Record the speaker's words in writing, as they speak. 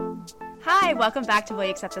Hi, welcome back to Will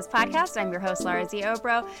You Accept This podcast. I'm your host, Laura Z.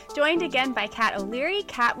 Obro, joined again by Kat O'Leary.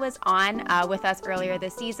 Kat was on with us earlier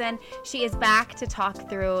this season. She is back to talk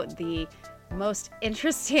through the most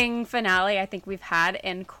interesting finale I think we've had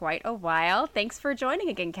in quite a while. Thanks for joining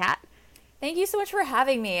again, Kat. Thank you so much for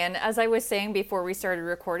having me. And as I was saying before we started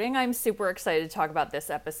recording, I'm super excited to talk about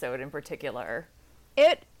this episode in particular.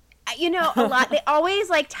 A lot, they always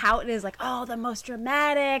tout it as the most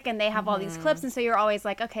dramatic, and they have all these clips, and so you're always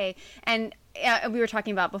like, okay. And we were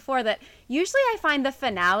talking about before that usually I find the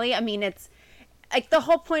finale, it's the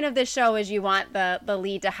whole point of this show is you want the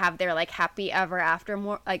lead to have their happy ever after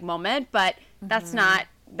moment, but that's not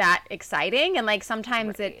that exciting. And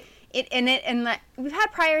sometimes right. we've had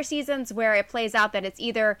prior seasons where it plays out that it's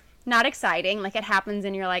either not exciting, it happens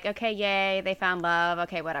and you're like, okay, yay, they found love,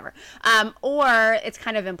 okay, whatever. Or it's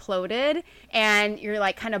kind of imploded and you're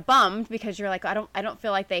kind of bummed because you're like, I don't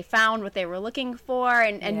feel like they found what they were looking for,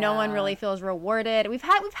 and no one really feels rewarded. We've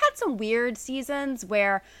had some weird seasons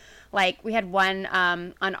where we had one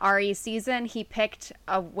on Ari's season, he picked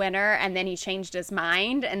a winner and then he changed his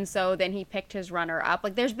mind, and so then he picked his runner up.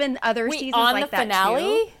 There's been other seasons like that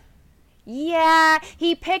finale? Too. Yeah,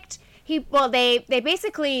 he picked. They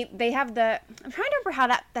have the, I'm trying to remember how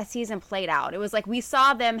that season played out. It was we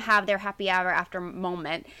saw them have their happy ever after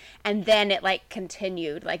moment, and then it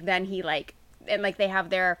continued. Then he they have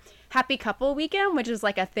their happy couple weekend, which is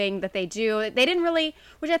a thing that they do. They didn't really,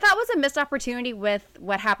 which I thought was a missed opportunity with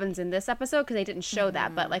what happens in this episode, because they didn't show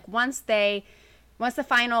that. But once the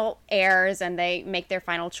final airs and they make their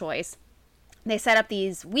final choice, they set up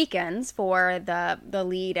these weekends for the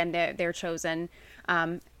lead and their chosen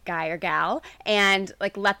guy or gal, and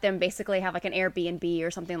let them basically have an Airbnb or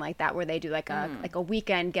something like that, where they do a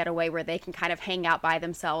weekend getaway where they can kind of hang out by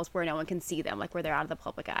themselves where no one can see them, where they're out of the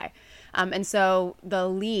public eye. And so the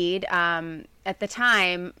lead at the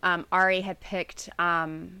time, Ari had picked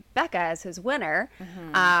Becca as his winner.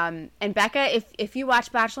 And Becca, if you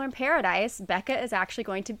watch Bachelor in Paradise, Becca is actually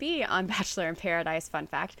going to be on Bachelor in Paradise, fun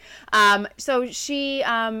fact. So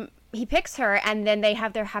he picks her, and then they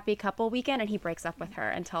have their happy couple weekend, and he breaks up with her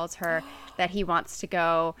and tells her that he wants to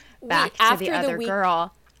go back to the other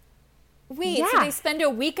girl. Wait, yeah. So they spend a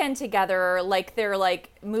weekend together, they're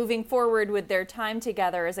moving forward with their time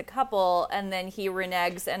together as a couple, and then he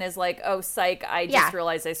reneges and is like, oh, psych, I just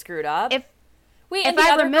realized I screwed up. And the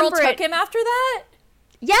other girl took him after that?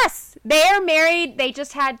 Yes, they are married. They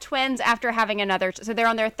just had twins after having another, so they're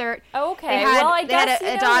on their third. Okay, they had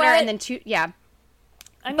a daughter and then two, yeah.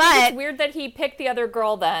 It's weird that he picked the other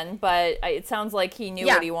girl then, but it sounds like he knew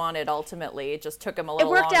what he wanted ultimately. It just took him a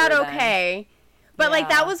little longer. It worked out okay. But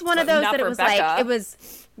that was one of those that it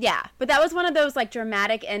was but that was one of those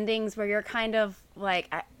dramatic endings where you're kind of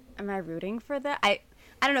am I rooting for that? I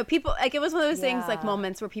don't know. People it was one of those things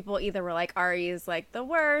moments where people either were Ari is the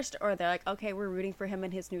worst, or they're okay, we're rooting for him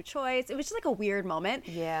and his new choice. It was just a weird moment.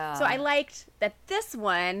 Yeah. So I liked that this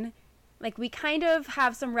one, we kind of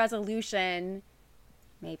have some resolution.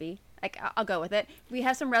 Maybe I'll go with it. We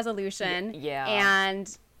have some resolution. Yeah.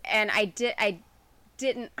 And I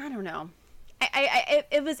don't know.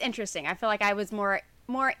 It was interesting. I feel I was more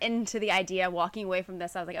into the idea walking away from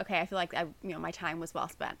this. I was okay, I feel my time was well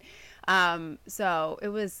spent. So it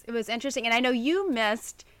was interesting. And I know you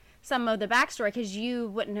missed some of the backstory because you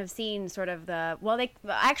wouldn't have seen sort of I'm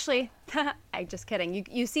just kidding.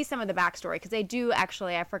 You see some of the backstory because they do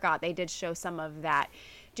actually, I forgot, they did show some of that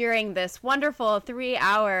during this wonderful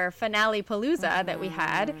 3-hour finale palooza that we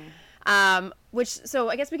had. So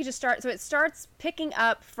I guess we could just start. So it starts picking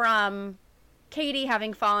up from Katie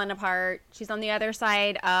having fallen apart. She's on the other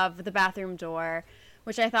side of the bathroom door,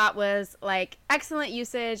 which I thought was excellent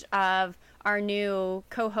usage of our new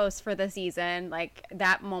co-host for the season.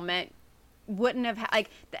 That moment wouldn't have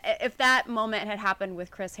if that moment had happened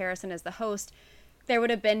with Chris Harrison as the host, there would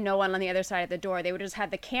have been no one on the other side of the door. They would have just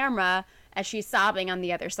had the camera as she's sobbing on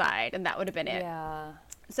the other side, and that would have been it. Yeah.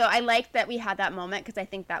 So I liked that we had that moment because I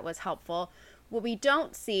think that was helpful. What we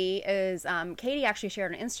don't see is Katie actually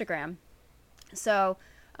shared on Instagram. So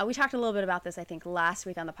we talked a little bit about this, I think, last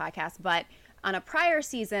week on the podcast, but on a prior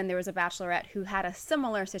season, there was a bachelorette who had a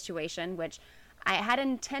similar situation, which I had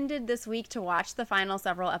intended this week to watch the final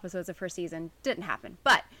several episodes of her season. Didn't happen.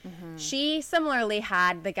 But she similarly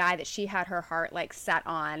had the guy that she had her heart set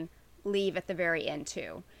on leave at the very end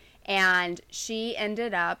too. And she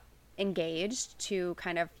ended up engaged to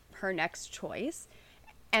kind of her next choice.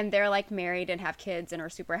 And they're married and have kids and are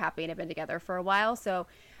super happy and have been together for a while. So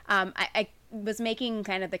I was making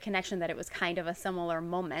kind of the connection that it was kind of a similar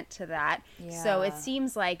moment to that. Yeah. So it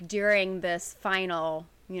seems during this final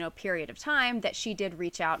period of time, that she did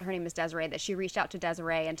reach out. Her name is Desiree. That she reached out to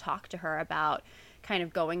Desiree and talked to her about kind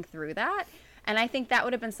of going through that. And I think that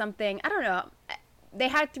would have been something, I don't know, they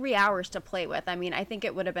had 3 hours to play with. I mean, I think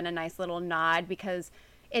it would have been a nice little nod, because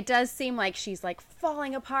it does seem like she's like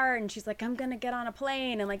falling apart and she's like, I'm going to get on a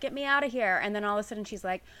plane and like get me out of here. And then all of a sudden she's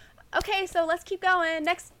like, okay, so let's keep going.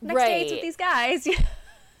 Next dates with these guys.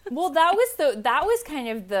 Well, that was kind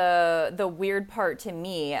of the weird part to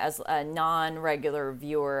me as a non-regular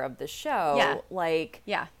viewer of the show. Yeah. Like,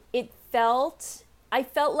 I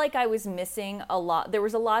felt like I was missing a lot. There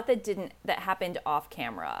was a lot that happened off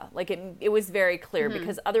camera. Like it was very clear,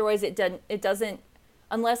 because otherwise it doesn't,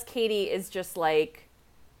 unless Katie is just like,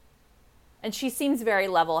 and she seems very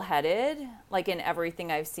level-headed, like in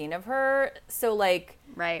everything I've seen of her. So like,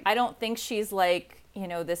 right. I don't think she's like,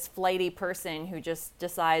 this flighty person who just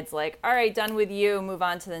decides like, all right, done with you, move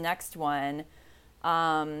on to the next one.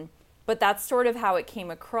 But that's sort of how it came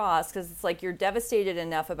across, because it's like you're devastated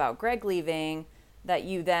enough about Greg leaving that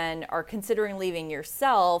you then are considering leaving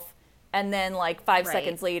yourself, and then like 5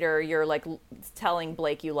 seconds later you're like telling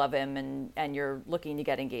Blake you love him, and you're looking to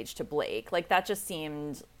get engaged to Blake. Like that just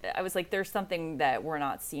seemed, I was like, there's something that we're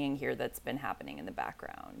not seeing here that's been happening in the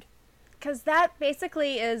background. Because that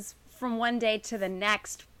basically is from one day to the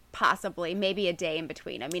next, possibly, maybe a day in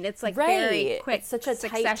between. I mean, it's like very quick, it's such a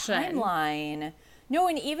succession. Tight timeline. No,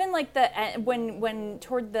 and even like when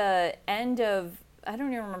toward the end of, I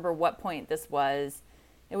don't even remember what point this was.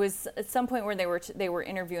 It was at some point where they were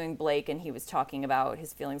interviewing Blake, and he was talking about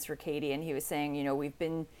his feelings for Katie, and he was saying,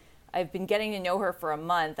 I've been getting to know her for a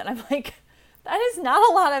month, and I'm like, that is not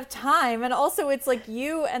a lot of time. And also it's like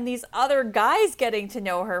you and these other guys getting to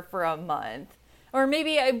know her for a month. Or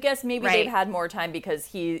maybe they've had more time because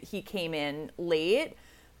he came in late.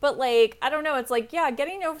 But like, I don't know, it's like, yeah,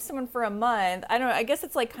 getting to know someone for a month, I don't know, I guess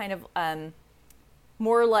it's like kind of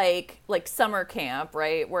more like summer camp,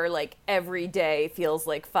 right? Where like every day feels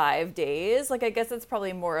like 5 days. Like, I guess it's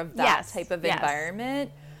probably more of that type of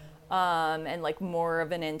environment. And like more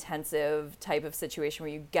of an intensive type of situation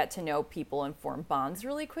where you get to know people and form bonds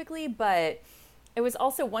really quickly. But it was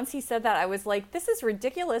also, once he said that, I was like, this is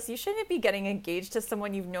ridiculous. You shouldn't be getting engaged to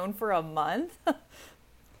someone you've known for a month.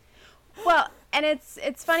 Well, and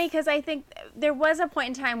it's funny because I think there was a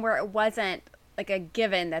point in time where it wasn't like a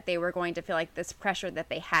given that they were going to feel like this pressure that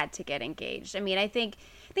they had to get engaged. I mean, I think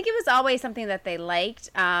it was always something that they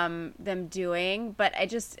liked them doing, but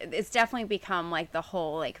it's definitely become like the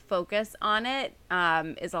whole like focus on it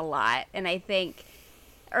is a lot. And I think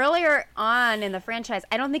earlier on in the franchise,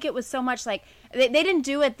 I don't think it was so much like they didn't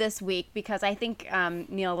do it this week because I think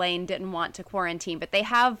Neil Lane didn't want to quarantine, but they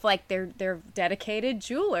have like their dedicated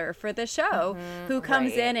jeweler for the show who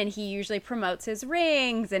comes in, and he usually promotes his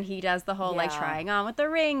rings, and he does the whole like trying on with the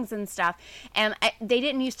rings and stuff. And they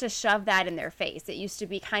didn't used to shove that in their face. It used to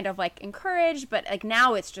be kind of like encouraged, but like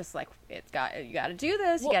now it's just like you got to do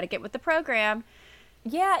this. You got to get with the program.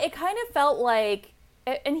 Yeah, it kind of felt like.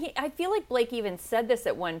 And I feel like Blake even said this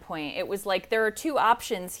at one point. It was like, there are two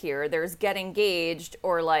options here. There's get engaged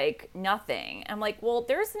or like nothing. I'm like, well,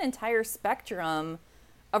 there's an entire spectrum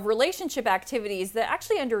of relationship activities that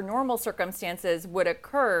actually under normal circumstances would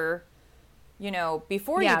occur,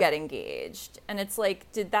 before you get engaged. And it's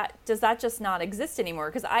like, does that just not exist anymore?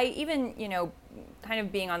 Because I even, kind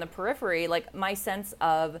of being on the periphery, like my sense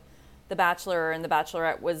of The Bachelor and The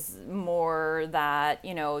Bachelorette was more that,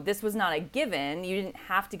 this was not a given. You didn't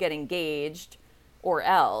have to get engaged or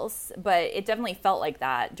else, but it definitely felt like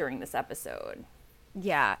that during this episode.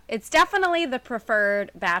 Yeah, it's definitely the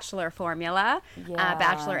preferred Bachelor formula,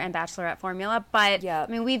 Bachelor and Bachelorette formula. But, I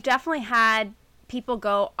mean, we've definitely had people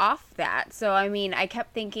go off that. So, I mean, I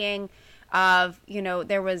kept thinking of,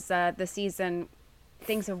 there was the season,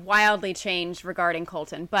 things have wildly changed regarding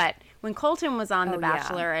Colton, but when Colton was on The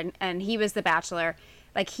Bachelor and he was the Bachelor,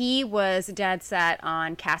 like he was dead set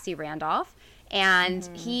on Cassie Randolph, and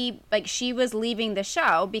she was leaving the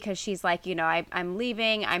show because she's like, I'm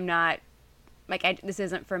leaving. I'm not this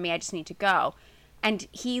isn't for me. I just need to go. And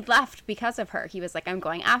he left because of her. He was like, I'm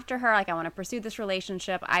going after her. Like, I want to pursue this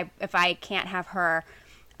relationship. If I can't have her,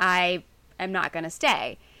 I am not going to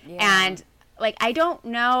stay. Yeah. And like, I don't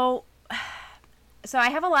know. So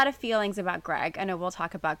I have a lot of feelings about Greg. I know we'll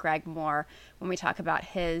talk about Greg more when we talk about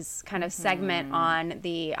his kind of segment on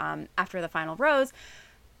the after the final rose.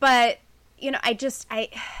 But, I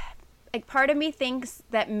part of me thinks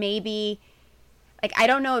that maybe, like, I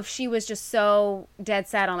don't know if she was just so dead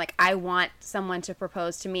set on, like, I want someone to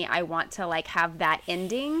propose to me. I want to, like, have that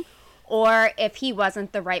ending. Or if he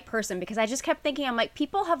wasn't the right person. Because I just kept thinking, I'm like,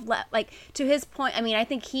 people have to his point, I mean, I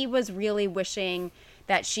think he was really wishing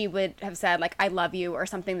that she would have said like I love you or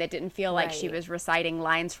something that didn't feel like she was reciting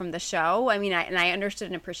lines from the show. I mean, I understood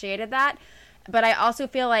and appreciated that. But I also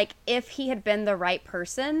feel like if he had been the right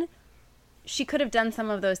person, she could have done some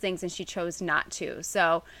of those things and she chose not to.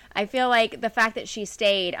 So I feel like the fact that she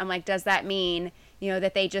stayed, I'm like, does that mean, you know,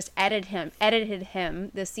 that they just edited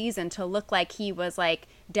him this season to look like he was like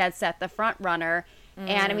dead set the front runner?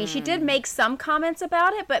 And I mean, she did make some comments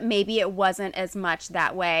about it, but maybe it wasn't as much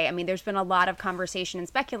that way. I mean, there's been a lot of conversation and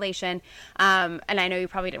speculation. And I know you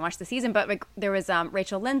probably didn't watch the season, but like there was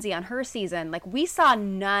Rachel Lindsay on her season. Like we saw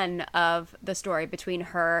none of the story between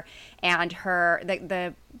her and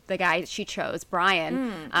the guy she chose,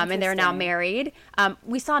 Brian. And they're now married.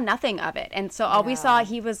 We saw nothing of it. And so all we saw,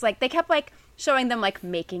 he was like, they kept like showing them like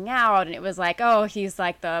making out, and it was like, oh, he's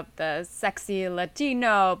like the sexy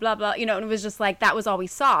Latino, blah blah, you know, and it was just like that was all we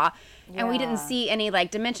saw. And we didn't see any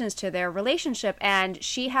like dimensions to their relationship. And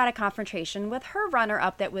she had a confrontation with her runner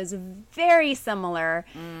up that was very similar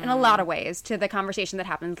in a lot of ways to the conversation that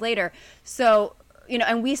happens later. So, you know,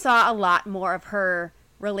 and we saw a lot more of her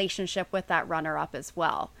relationship with that runner up as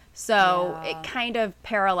well. So it kind of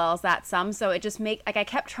parallels that some. So it just I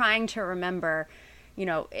kept trying to remember, you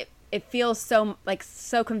know, it feels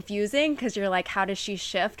so confusing because you're like, how does she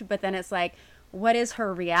shift? But then it's like, what is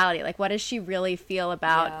her reality? Like, what does she really feel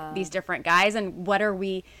about these different guys, and what are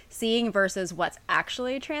we seeing versus what's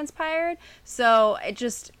actually transpired? So it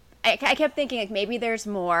just, I kept thinking like maybe there's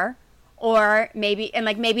more, or maybe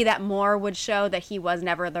that more would show that he was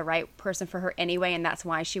never the right person for her anyway, and that's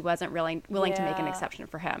why she wasn't really willing to make an exception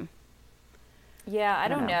for him. Yeah, I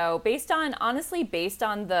don't know. Based on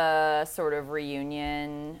the sort of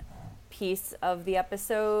reunion piece of the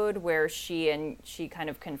episode where she kind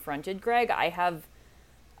of confronted Greg,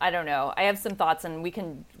 I don't know. I have some thoughts, and we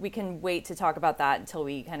can wait to talk about that until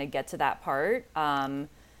we kind of get to that part.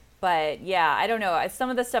 But yeah, I don't know. Some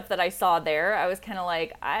of the stuff that I saw there, I was kind of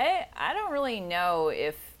like, I don't really know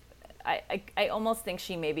if I almost think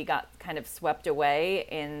she maybe got kind of swept away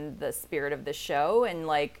in the spirit of the show and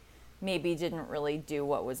like maybe didn't really do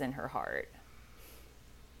what was in her heart.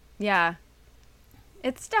 Yeah.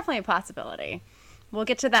 It's definitely a possibility. We'll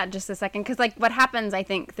get to that in just a second, because like what happens, I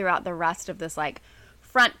think, throughout the rest of this like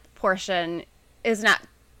front portion is not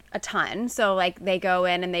a ton. So like they go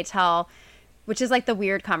in and they tell, which is like the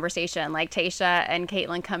weird conversation. Like Tayshia and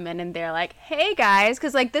Caitlyn come in and they're like, "Hey guys,"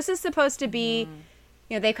 because like this is supposed to be,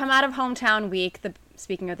 you know, they come out of hometown week.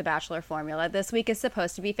 Speaking of the Bachelor formula, this week is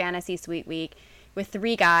supposed to be Fantasy Suite week with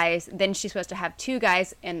 3 guys. Then she's supposed to have 2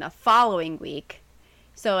 guys in the following week.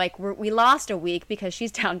 So, like, we lost a week because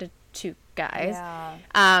she's down to 2 guys.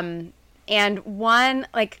 Yeah. And one,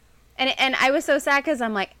 like, and I was so sad because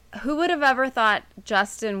I'm like, who would have ever thought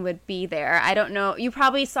Justin would be there? I don't know. You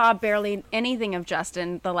probably saw barely anything of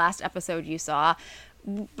Justin the last episode you saw,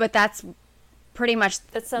 but that's pretty much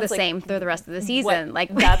the same through the rest of the season.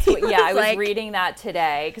 I was reading that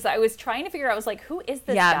today because I was trying to figure out, I was like, who is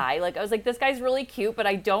this guy? Like, I was like, this guy's really cute, but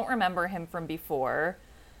I don't remember him from before.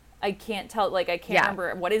 I can't tell, like, I can't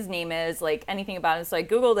remember what his name is, like, anything about him. So I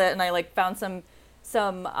Googled it, and I, like, found some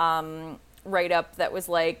write-up that was,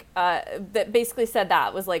 like, that basically said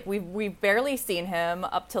that. Was, like, we've barely seen him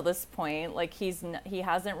up till this point. Like, he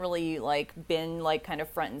hasn't really, like, been, like, kind of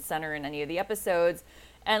front and center in any of the episodes.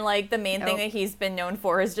 And, like, the main thing that he's been known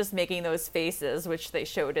for is just making those faces, which they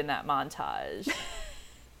showed in that montage.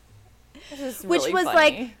 Which was funny.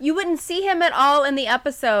 Like, you wouldn't see him at all in the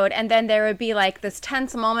episode, and then there would be like this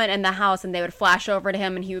tense moment in the house, and they would flash over to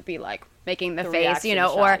him, and he would be like making the face, you know,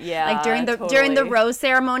 shot. Or like during the rose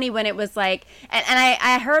ceremony when it was like, and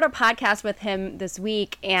I heard a podcast with him this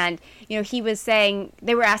week, and you know, he was saying,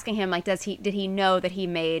 they were asking him like, did he know that he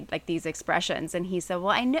made like these expressions, and he said,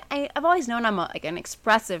 well, I've always known I'm like an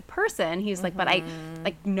expressive person. He's like, but I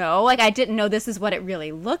didn't know this is what it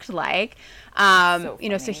really looked like. So you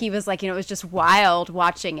know, so he was like, you know, it was just wild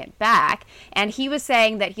watching it back. And he was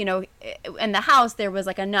saying that, you know, in the house there was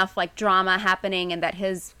like enough like drama happening, and that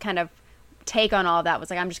his kind of take on all of that was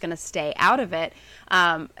like, I'm just going to stay out of it.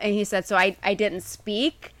 And he said, so I didn't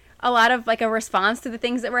speak a lot of like a response to the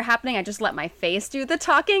things that were happening. I just let my face do the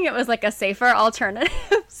talking. It was like a safer alternative.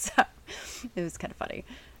 So it was kind of funny.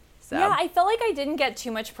 So yeah, I felt like I didn't get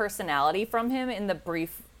too much personality from him in the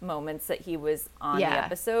brief moments that he was on the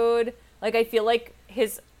episode. Like, I feel like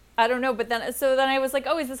I don't know, but then I was like,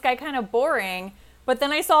 oh, is this guy kind of boring? But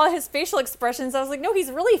then I saw his facial expressions. I was like, no,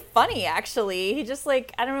 he's really funny, actually. He just,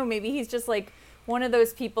 like, I don't know, maybe he's just, like, one of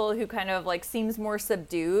those people who kind of, like, seems more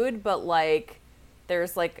subdued, but, like,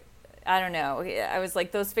 there's, like, I don't know. I was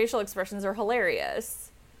like, those facial expressions are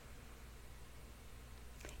hilarious.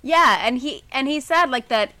 Yeah, and he said, like,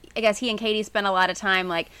 that I guess he and Katie spent a lot of time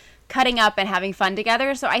like cutting up and having fun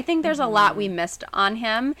together. So I think there's a lot we missed on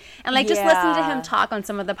him. And like just listening to him talk on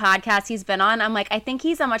some of the podcasts he's been on, I'm like, I think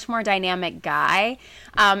he's a much more dynamic guy.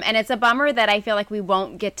 And it's a bummer that I feel like we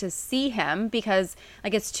won't get to see him because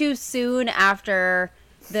like it's too soon after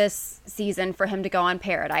this season for him to go on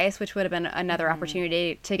Paradise, which would have been another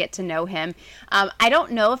opportunity to get to know him. I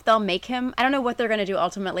don't know if they'll make him, I don't know what they're going to do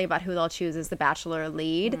ultimately about who they'll choose as the Bachelor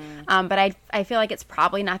lead. But I feel like it's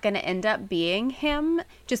probably not going to end up being him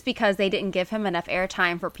just because they didn't give him enough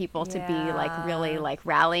airtime for people to be like really like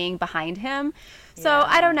rallying behind him. So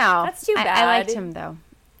I don't know. That's too bad. I liked him though.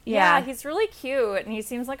 Yeah, he's really cute and he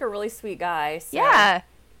seems like a really sweet guy. So. Yeah.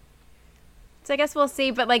 So I guess we'll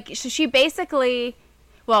see. But like she basically...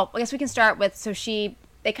 Well, I guess we can start with, so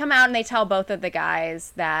they come out and they tell both of the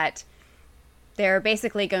guys that they're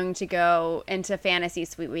basically going to go into Fantasy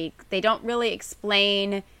Suite Week. They don't really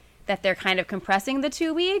explain that they're kind of compressing the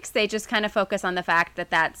 2 weeks. They just kind of focus on the fact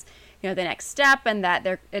that that's, you know, the next step and that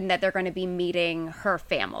they're going to be meeting her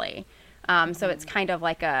family. So it's kind of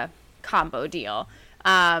like a combo deal,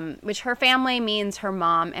 which her family means her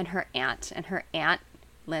mom and her aunt. And her aunt,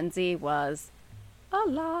 Lindsay, was a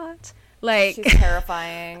lot. Like, she's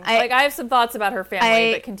terrifying. I have some thoughts about her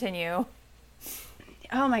family, but continue.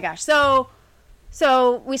 Oh my gosh. So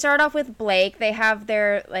we start off with Blake. They have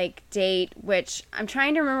their like date, which I'm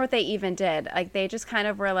trying to remember what they even did. Like they just kind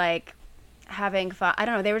of were like having fun. I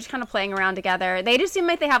don't know. They were just kind of playing around together. They just seem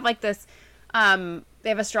like they have like this, they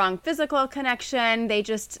have a strong physical connection. They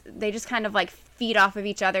just kind of like feed off of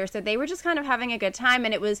each other. So they were just kind of having a good time.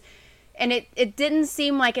 And it didn't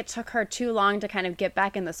seem like it took her too long to kind of get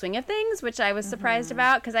back in the swing of things, which I was surprised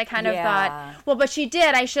about because I kind of thought, well, but she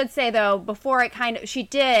did. I should say, though, she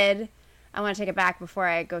did. I want to take it back before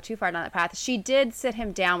I go too far down that path. She did sit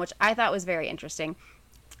him down, which I thought was very interesting.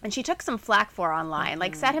 And she took some flack for online,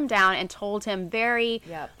 like sat him down and told him very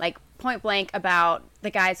like point blank about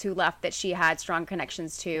the guys who left that she had strong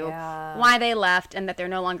connections to, why they left and that they're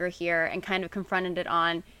no longer here, and kind of confronted it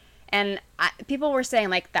on. And people were saying,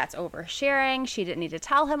 like, that's oversharing. She didn't need to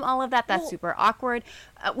tell him all of that. That's super awkward,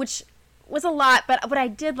 which was a lot. But what I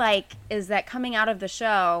did like is that coming out of the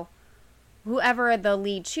show, whoever the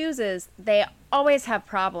lead chooses, they always have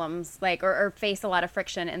problems, like, or face a lot of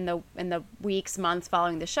friction in the weeks, months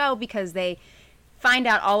following the show because they find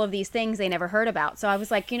out all of these things they never heard about. So I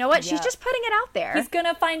was like, you know what? She's just putting it out there. He's going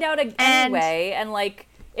to find out anyway. And like...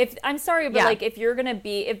 I'm sorry, but like if you're gonna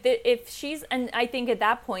be if she's, and I think at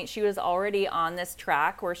that point she was already on this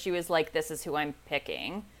track where she was like, this is who I'm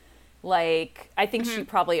picking. Like I think she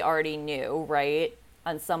probably already knew, right,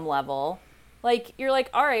 on some level. Like you're like,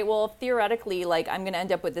 all right, well theoretically, like I'm gonna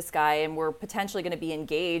end up with this guy and we're potentially gonna be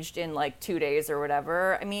engaged in like 2 days or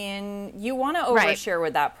whatever. I mean, you want to overshare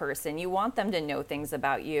with that person. You want them to know things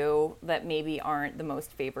about you that maybe aren't the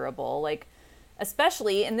most favorable, like.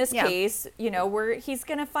 Especially in this case, you know, where he's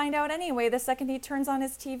going to find out anyway the second he turns on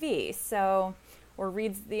his TV, so or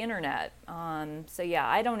reads the internet. So yeah,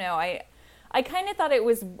 I don't know. I kind of thought it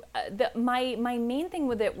was my main thing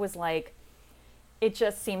with it was like it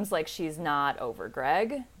just seems like she's not over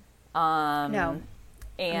Greg. No,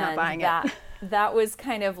 and I'm not buying it. That was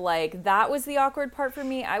kind of like that was the awkward part for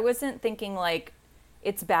me. I wasn't thinking like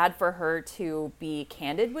it's bad for her to be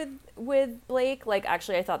candid with Blake. Like,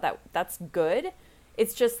 actually, I thought that's good.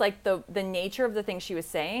 It's just like the nature of the thing she was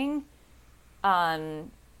saying.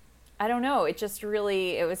 I don't know. It just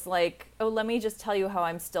really, it was like, oh, let me just tell you how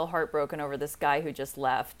I'm still heartbroken over this guy who just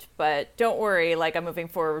left. But don't worry, like, I'm moving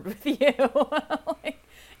forward with you. Like,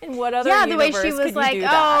 in what other universe the way she was like,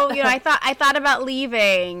 oh, you know, I thought about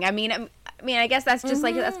leaving. I mean, I guess that's just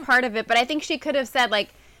like, that's part of it. But I think she could have said, like,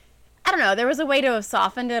 I don't know, there was a way to have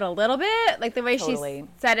softened it a little bit. Like, the way she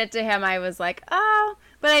said it to him, I was like, oh.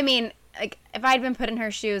 But, I mean, like, if I'd been put in her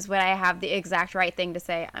shoes, would I have the exact right thing to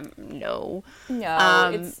say? No.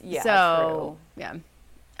 No, it's, so, true. Yeah.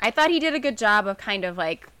 I thought he did a good job of kind of,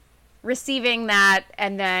 like, receiving that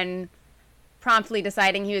and then promptly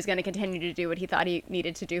deciding he was going to continue to do what he thought he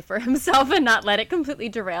needed to do for himself and not let it completely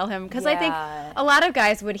derail him. Because I think a lot of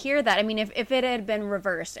guys would hear that. I mean, if it had been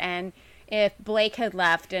reversed and if Blake had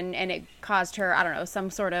left and it caused her, I don't know, some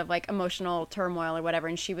sort of like emotional turmoil or whatever,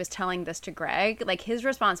 and she was telling this to Greg, like his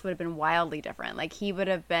response would have been wildly different. Like he would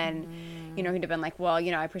have been, you know, he'd have been like, well,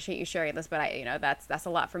 you know, I appreciate you sharing this, but I, you know, that's a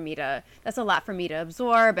lot for me to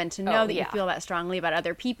absorb and to know that you feel that strongly about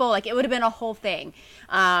other people. Like it would have been a whole thing.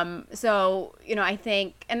 So, you know, I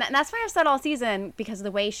think, and that's why I've said all season, because of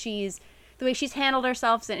the way she's handled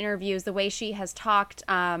herself in interviews, the way she has talked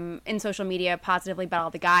in social media positively about all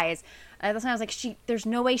the guys. That's why I was like, there's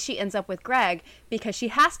no way she ends up with Greg, because she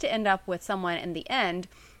has to end up with someone in the end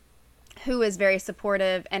who is very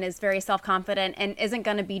supportive and is very self-confident and isn't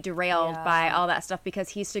going to be derailed by all that stuff because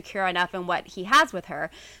he's secure enough in what he has with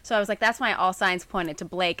her. So I was like, that's why all signs pointed to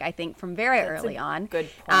Blake, I think, from very early on. Good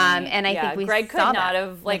point. And I think we Greg could saw not that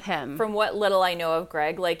have, like, with him. From what little I know of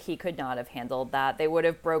Greg, like, he could not have handled that. They would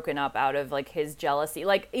have broken up out of, like, his jealousy.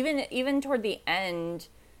 Like, even toward the end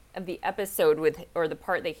of the episode or the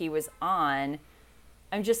part that he was on,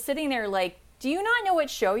 I'm just sitting there like, do you not know what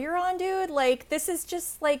show you're on, dude? Like, this is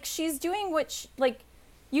just, like, she's doing what,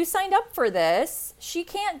 you signed up for this. She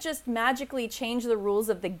can't just magically change the rules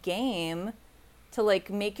of the game to,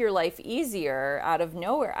 like, make your life easier out of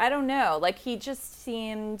nowhere. I don't know. Like, he just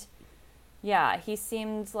seemed, he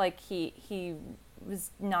seemed like he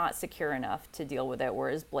was not secure enough to deal with it,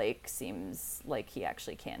 whereas Blake seems like he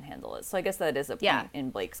actually can handle it. So I guess that is a point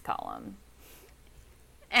in Blake's column.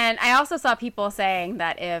 And I also saw people saying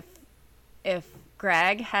that if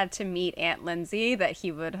Greg had to meet Aunt Lindsay, that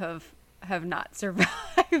he would have not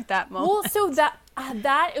survived that moment. Well, so that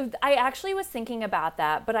I actually was thinking about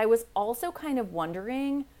that, but I was also kind of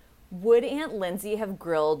wondering, would Aunt Lindsay have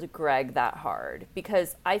grilled Greg that hard?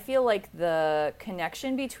 Because I feel like the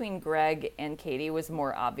connection between Greg and Katie was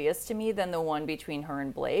more obvious to me than the one between her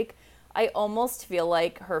and Blake. I almost feel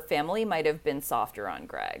like her family might have been softer on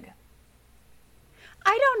Greg.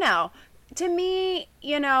 I don't know. To me,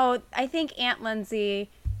 I think Aunt Lindsay,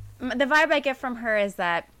 the vibe I get from her is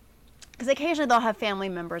that, because occasionally they'll have family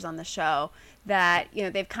members on the show that,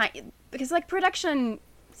 they've because like production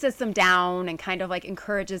sits them down and kind of like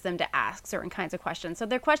encourages them to ask certain kinds of questions. So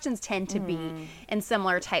their questions tend to be in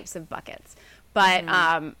similar types of buckets. But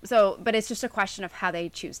but it's just a question of how they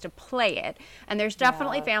choose to play it. And there's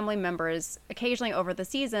definitely family members occasionally over the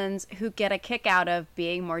seasons who get a kick out of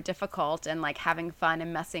being more difficult and like having fun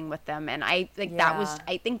and messing with them. And I think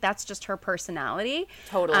I think that's just her personality.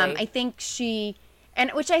 Totally. I think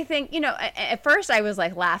which I think, at first I was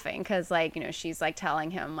like laughing because like, she's like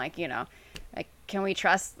telling him like, like, can we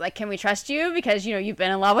trust you? Because, you've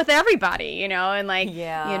been in love with everybody, and like,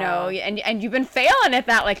 and you've been failing at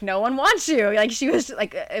that. Like no one wants you. Like she was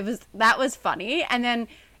like, that was funny. And then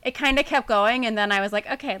it kind of kept going. And then I was like,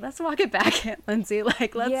 okay, let's walk it back, Aunt Lindsay.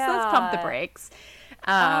 Like, let's pump the brakes.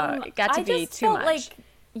 It got to be too much. Like,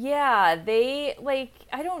 they like,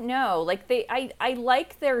 I don't know. Like I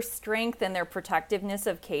like their strength and their protectiveness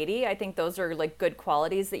of Katie. I think those are like good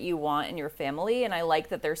qualities that you want in your family. And I like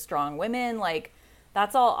that they're strong women. Like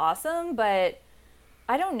that's all awesome. But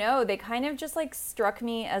I don't know. They kind of just like struck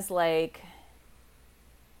me as like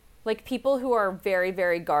people who are very,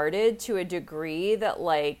 very guarded to a degree that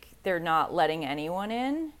like they're not letting anyone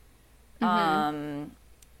in. I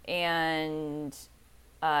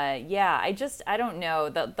don't know.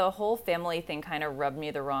 The whole family thing kind of rubbed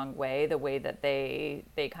me the wrong way, the way that they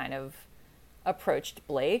kind of approached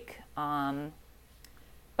Blake.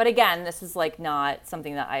 But again, this is like not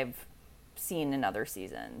something that I've seen in other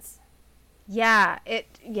seasons. I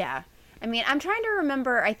mean, I'm trying to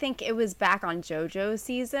remember, I think it was back on JoJo's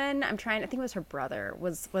season. I think it was her brother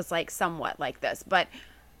was like somewhat like this, but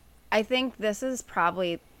I think this is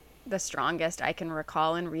probably the strongest I can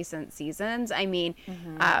recall in recent seasons. I mean,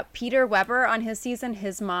 Peter Weber on his season,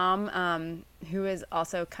 his mom, who is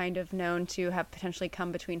also kind of known to have potentially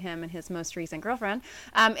come between him and his most recent girlfriend,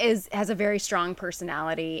 has a very strong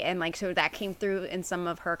personality. And like, so that came through in some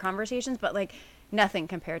of her conversations, but like nothing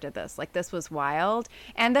compared to this. Like this was wild.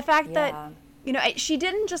 And the fact that, she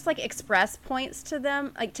didn't just like express points to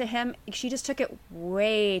them, like to him. She just took it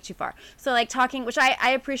way too far. So like talking, which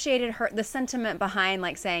I appreciated the sentiment behind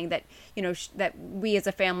like saying that, that we as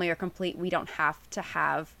a family are complete. We don't have to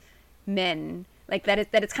have men. Like that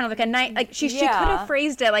it's kind of like a nice, like she could have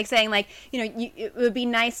phrased it like saying like, it would be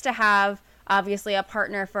nice to have obviously a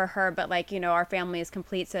partner for her, but like, our family is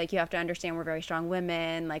complete. So like, you have to understand we're very strong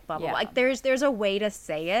women, like blah, blah, blah. Like there's a way to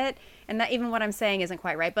say it. And that even what I'm saying isn't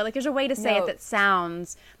quite right, but like, there's a way to say it that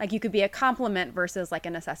sounds like you could be a compliment versus like a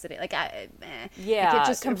necessity. Like, it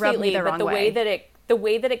just completely. The wrong the way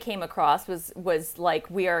that it came across was like,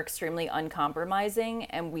 we are extremely uncompromising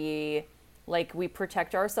and we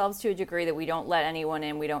protect ourselves to a degree that we don't let anyone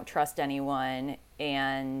in. We don't trust anyone.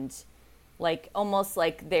 And like almost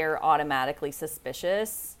like they're automatically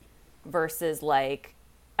suspicious versus like,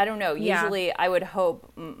 I don't know. Usually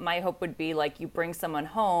my hope would be like you bring someone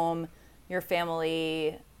home, your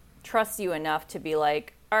family trusts you enough to be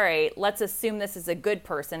like, all right, let's assume this is a good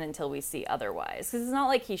person until we see otherwise. Because it's not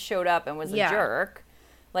like he showed up and was a jerk.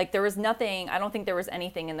 Like there was nothing, I don't think there was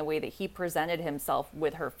anything in the way that he presented himself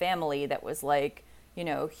with her family that was like,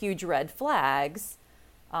 huge red flags.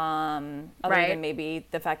 Other than maybe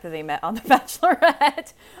the fact that they met on The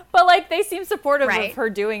Bachelorette. But, like, they seem supportive of her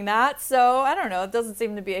doing that. So, I don't know. It doesn't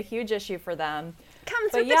seem to be a huge issue for them.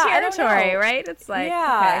 Comes with the territory, right? It's like,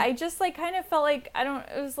 I just, like, kind of felt like,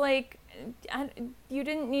 it was like, you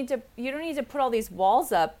don't need to put all these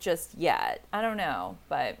walls up just yet. I don't know.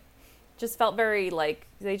 But just felt very, like,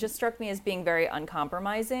 they just struck me as being very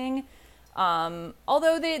uncompromising.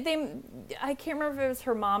 Although I can't remember if it was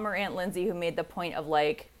her mom or Aunt Lindsay who made the point of,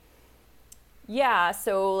 like, yeah,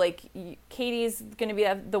 so, like, Katie's gonna be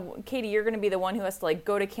Katie, you're gonna be the one who has to, like,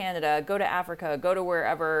 go to Canada, go to Africa, go to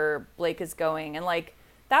wherever Blake is going, and, like,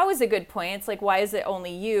 that was a good point. It's like, why is it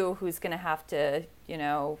only you who's gonna have to, you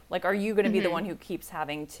know, like, are you gonna be the one who keeps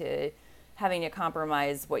having to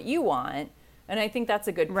compromise what you want? And I think that's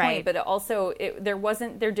a good point, but also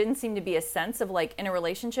there didn't seem to be a sense of, like, in a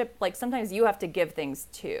relationship, like, sometimes you have to give things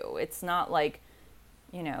too. It's not like,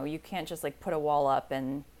 you know, you can't just, like, put a wall up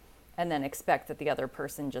and then expect that the other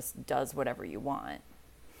person just does whatever you want.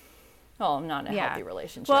 Well, not in a healthy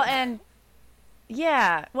relationship. Well, and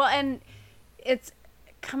it's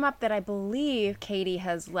come up that I believe Katie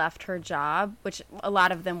has left her job, which a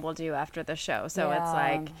lot of them will do after the show. So it's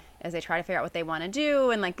like, as they try to figure out what they want to do,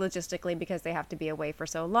 and, like, logistically, because they have to be away for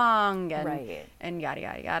so long, and yada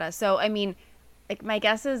yada yada. So I mean, like, my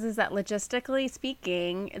guess is that logistically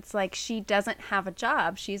speaking, it's like she doesn't have a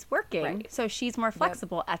job, she's working, so she's more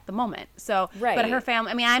flexible at the moment. So but her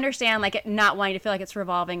family, I mean, I understand, like, it not wanting to feel like it's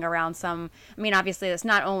revolving around I mean, obviously it's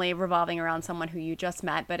not only revolving around someone who you just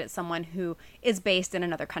met, but it's someone who is based in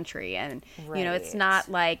another country, and you know, it's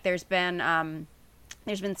not like there's been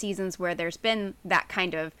seasons where there's been that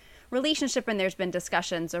kind of relationship, and there's been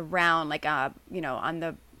discussions around, like, you know, on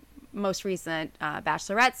the most recent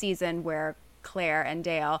Bachelorette season where Claire and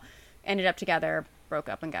Dale ended up together, broke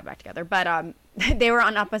up and got back together, but they were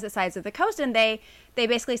on opposite sides of the coast, and they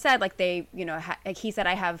basically said, like, they, you know, like, he said,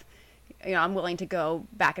 I have, you know, I'm willing to go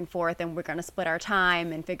back and forth, and we're going to split our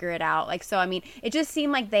time and figure it out. Like, so I mean, it just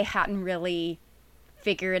seemed like they hadn't really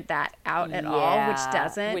figured that out at all,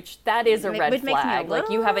 which that is a red flag. Like,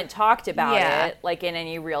 you haven't talked about it, like, in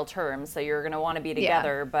any real terms, so you're going to want to be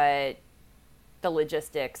together, but the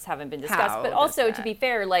logistics haven't been discussed. But also, to be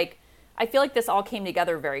fair, like, I feel like this all came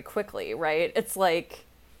together very quickly, right? It's like,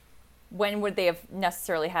 when would they have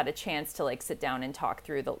necessarily had a chance to, like, sit down and talk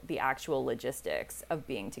through the actual logistics of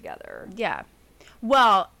being together? Yeah.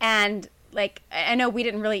 Well, and, like, I know we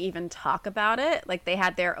didn't really even talk about it. Like, they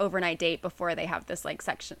had their overnight date before they have this, like,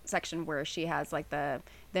 section where she has, like, them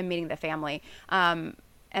meeting the family. And,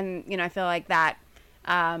 you know, I feel like that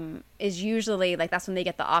is usually, like, that's when they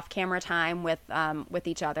get the off-camera time with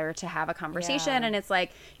each other to have a conversation. And it's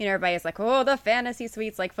like, you know, everybody's like, oh, the fantasy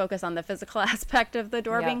suites, like, focus on the physical aspect of the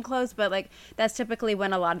door being closed, but, like, that's typically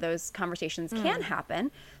when a lot of those conversations can happen.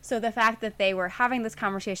 So the fact that they were having this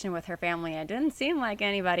conversation with her family, and it didn't seem like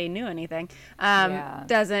anybody knew anything,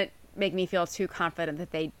 doesn't make me feel too confident that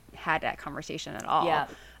they had that conversation at all.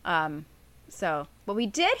 So what we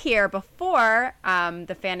did hear before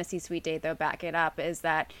the fantasy suite date, though, back it up, is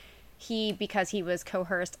that because he was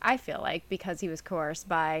coerced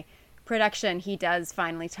by production, he does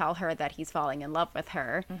finally tell her that he's falling in love with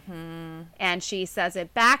her. And she says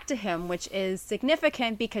it back to him, which is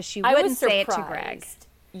significant because she wouldn't say it to Greg.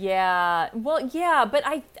 Yeah. Well, yeah, but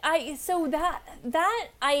I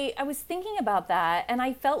was thinking about that, and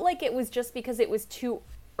I felt like it was just because it was too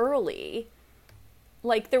early.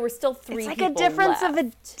 Like, there were still three people left. It's like a difference of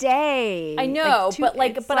a day. I know, but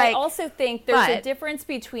I also think there's a difference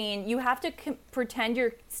between, you have to pretend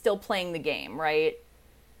you're still playing the game, right?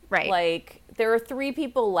 Right. Like, there are 3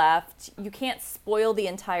 people left. You can't spoil the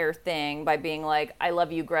entire thing by being like, I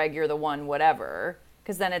love you, Greg, you're the one, whatever.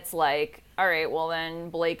 Because then it's like, all right, well, then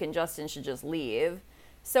Blake and Justin should just leave.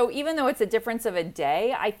 So even though it's a difference of a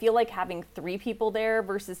day, I feel like having 3 people there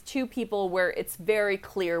versus 2 people where it's very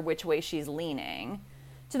clear which way she's leaning.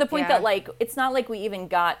 To the point that, like, it's not like we even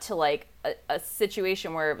got to, like, a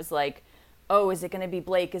situation where it was like, oh, is it going to be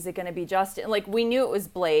Blake? Is it going to be Justin? Like, we knew it was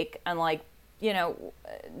Blake, and, like, you know,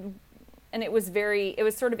 and it was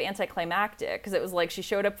sort of anticlimactic, because it was like she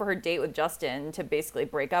showed up for her date with Justin to basically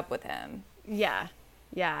break up with him. Yeah.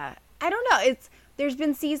 Yeah. I don't know. There's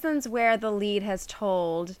been seasons where the lead has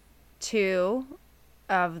told 2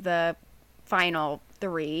 of the final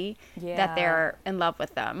 3 that they're in love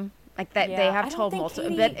with them. Like, that they have told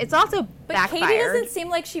multiple, but it's also backfired. Katie doesn't seem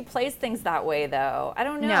like she plays things that way, though. I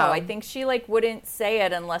don't know. No. I think she, like, wouldn't say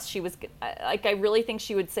it unless she was, like, I really think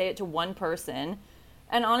she would say it to one person.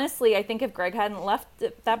 And honestly, I think if Greg hadn't left,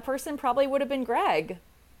 that person probably would have been Greg.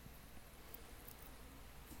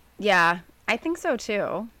 Yeah, I think so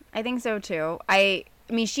too.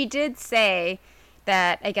 I mean, she did say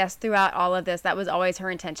that, I guess, throughout all of this, that was always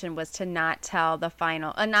her intention, was to not tell the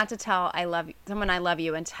final, not to tell someone I love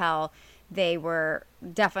you until they were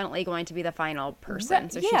definitely going to be the final person.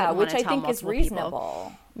 So she didn't want to tell multiple people. Which I think is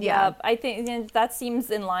reasonable. Yeah, I think that seems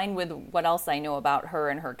in line with what else I know about her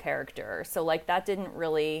and her character. So, like, that didn't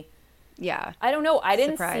really... Yeah. I don't know. I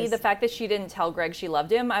didn't see the fact that she didn't tell Greg she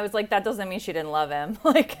loved him. I was like, that doesn't mean she didn't love him.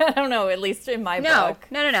 Like, I don't know, at least in my book.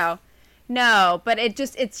 No, but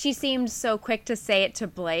she seemed so quick to say it to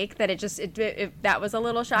Blake that that was a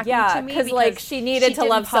little shocking to me. Because, like, she needed to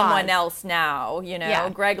love someone else now, you know? Yeah.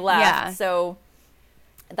 Greg left, so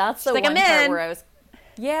that's the one part where I was...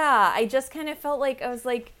 Yeah, I just kind of felt like, I was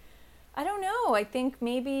like, I don't know. I think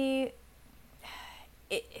maybe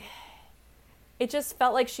it just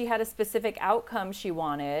felt like she had a specific outcome she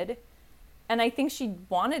wanted. And I think she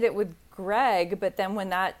wanted it with Greg, but then when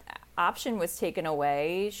that option was taken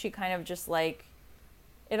away, she kind of just like,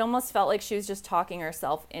 it almost felt like she was just talking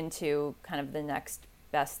herself into kind of the next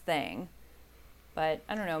best thing. But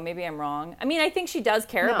I don't know, maybe I'm wrong. I mean, I think she does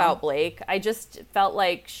care about Blake. I just felt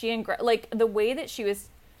like she and Greg, like the way that she was,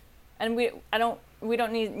 and we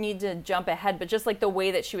don't need to jump ahead, but just like the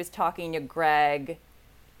way that she was talking to Greg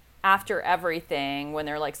after everything, when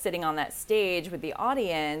they're like sitting on that stage with the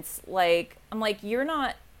audience, like, I'm like, you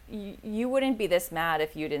wouldn't be this mad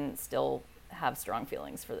if you didn't still have strong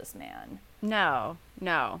feelings for this man. No.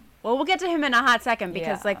 Well, we'll get to him in a hot second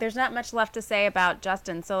because like there's not much left to say about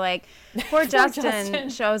Justin. So like poor Justin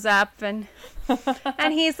shows up and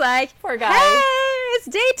he's like, poor guy. Hey, it's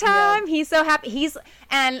daytime. Yeah. He's so happy.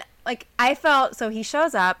 And like I felt, so he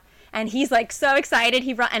shows up and he's like so excited.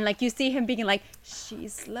 And like you see him being like,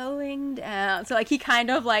 she's slowing down. So like he kind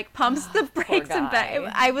of like pumps the brakes and back.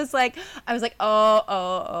 I was like,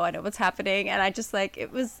 oh, I know what's happening. And I just like,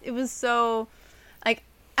 it was so like,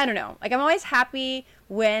 I don't know. Like I'm always happy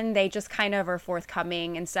when they just kind of are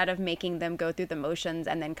forthcoming instead of making them go through the motions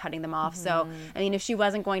and then cutting them off. Mm-hmm. So, I mean, if she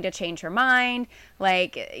wasn't going to change her mind,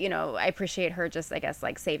 like, you know, I appreciate her just, I guess,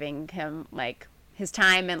 like saving him, like, his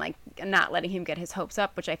time and like not letting him get his hopes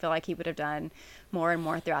up, which I feel like he would have done more and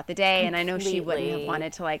more throughout the day. And I know she wouldn't have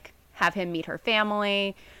wanted to like have him meet her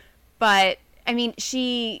family, but I mean,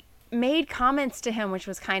 she made comments to him, which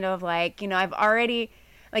was kind of like, you know, I've already,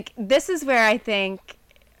 like, this is where I think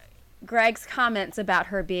Greg's comments about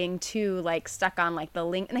her being too like stuck on like the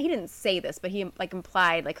link, and he didn't say this, but he like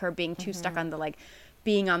implied like her being too stuck on the like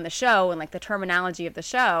being on the show and like the terminology of the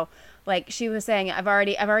show. Like she was saying, I've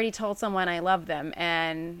already told someone I love them,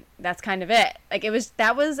 and that's kind of it. Like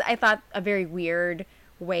that was I thought a very weird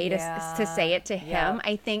way to say it to him. Yep.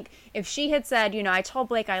 I think if she had said, you know, I told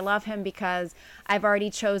Blake I love him because I've already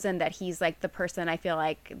chosen that he's like the person I feel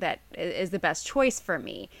like that is the best choice for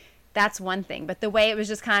me, that's one thing. But the way it was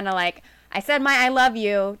just kind of like, I said my I love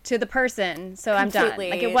you to the person, so completely. I'm done.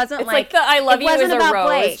 Like it wasn't like the I love you is a rose.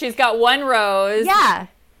 Blake. She's got one rose. Yeah.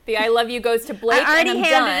 The I love you goes to Blake. I already and I'm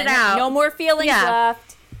handed done. it out. No more feelings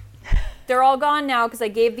left. They're all gone now because I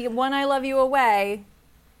gave the one I love you away.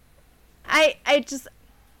 I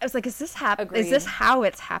was like, is this Is this how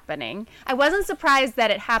it's happening? I wasn't surprised that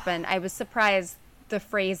it happened. I was surprised the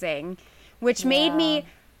phrasing, which made me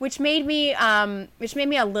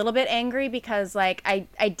a little bit angry because like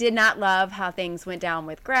I did not love how things went down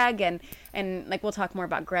with Greg and like we'll talk more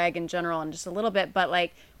about Greg in general in just a little bit, but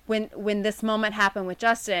like when this moment happened with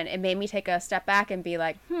Justin, it made me take a step back and be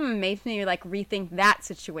like, made me like rethink that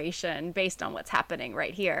situation based on what's happening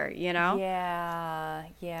right here, you know?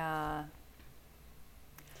 Yeah.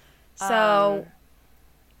 So,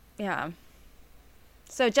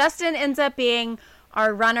 So Justin ends up being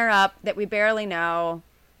our runner-up that we barely know,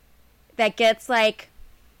 that gets like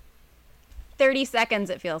 30 seconds,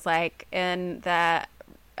 it feels like,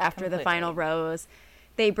 after the final rose.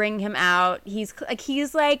 They bring him out. He's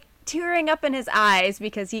like tearing up in his eyes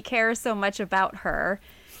because he cares so much about her.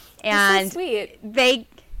 And so sweet. They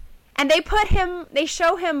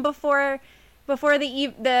show him before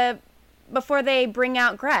they bring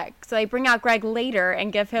out Greg. So they bring out Greg later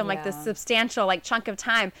and give him like this substantial like chunk of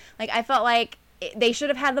time. Like I felt like they should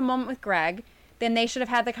have had the moment with Greg. Then they should have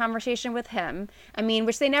had the conversation with him. I mean,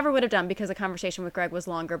 which they never would have done because the conversation with Greg was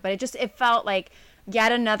longer. But it felt like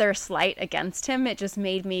yet another slight against him. It just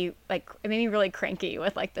made me really cranky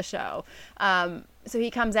with like the show. So he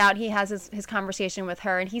comes out, he has his conversation with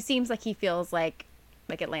her, and he seems like he feels like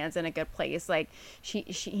it lands in a good place. Like she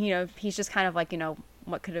you know, he's just kind of like, you know,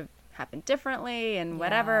 what could have happened differently and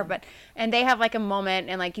whatever, and they have like a moment,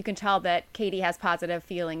 and like you can tell that Katie has positive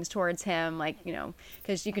feelings towards him, like, you know,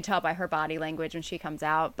 because you can tell by her body language when she comes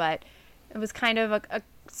out. But it was kind of a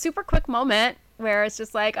super quick moment where it's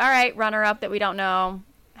just like, all right, runner up that we don't know,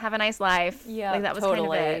 have a nice life. Yeah, like that was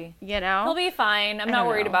totally. Kind of it, you know? He'll be fine. I'm not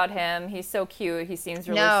worried about him. He's so cute. He seems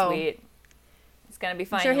really sweet. He's going to be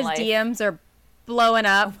fine. I'm sure his life. DMs are blowing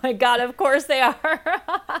up. Oh my God, of course they are.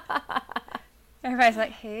 Everybody's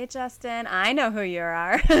like, hey, Justin, I know who you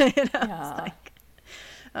are. You know? Yeah. It's like,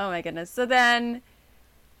 oh my goodness. So then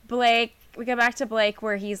Blake, we go back to Blake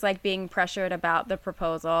where he's like being pressured about the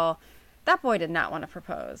proposal. That boy did not want to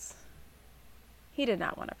propose. He did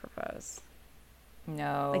not want to propose.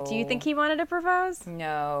 No. Like, do you think he wanted to propose?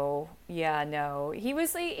 No. Yeah, no. He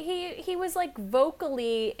was like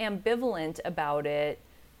vocally ambivalent about it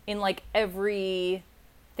in like every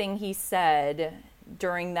thing he said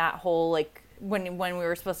during that whole like when we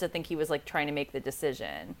were supposed to think he was like trying to make the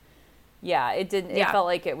decision. Yeah, it didn't. It felt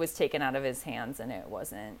like it was taken out of his hands, and it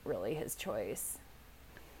wasn't really his choice.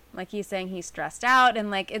 Like he's saying he's stressed out,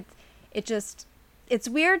 and like it's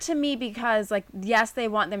weird to me because like yes, they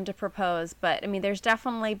want them to propose, but I mean, there's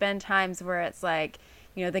definitely been times where it's like,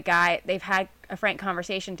 you know, the guy, they've had a frank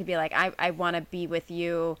conversation to be like, I want to be with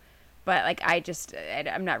you, but like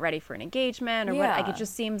I'm not ready for an engagement or what. Like it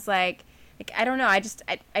just seems like I don't know.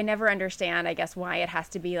 I never understand, I guess, why it has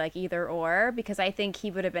to be like either or, because I think he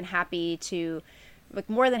would have been happy to, like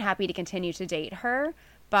more than happy to continue to date her.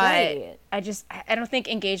 But right. I don't think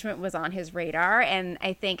engagement was on his radar. And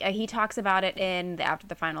I think he talks about it in the After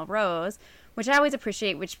the Final Rose, which I always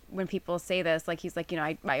appreciate, which when people say this, like he's like, you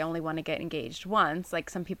know, I only want to get engaged once. Like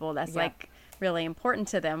some people that's like really important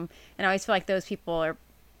to them. And I always feel like those people are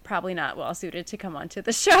probably not well suited to come onto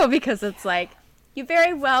the show because it's like, you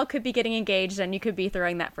very well could be getting engaged and you could be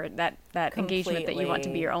throwing that for that engagement that you want to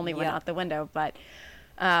be your only one out the window. But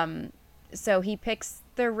so he picks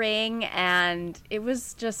the ring and it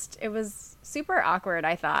was super awkward,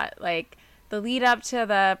 I thought. Like the lead up to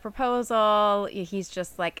the proposal, he's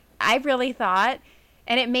just like, I really thought,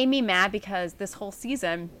 and it made me mad because this whole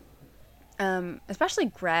season, especially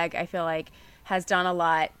Greg, I feel like has done a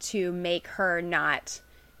lot to make her not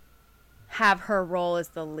have her role as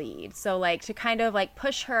the lead. So like to kind of like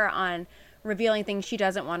push her on revealing things she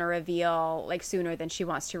doesn't want to reveal like sooner than she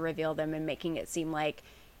wants to reveal them, and making it seem like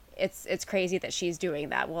it's crazy that she's doing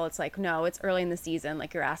that. Well, it's like, no, it's early in the season.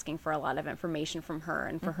 Like you're asking for a lot of information from her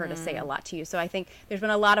and for her to say a lot to you. So I think there's been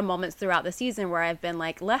a lot of moments throughout the season where I've been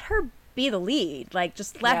like, let her be the lead. Like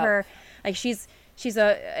just let her, like she's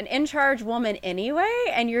an in-charge woman anyway,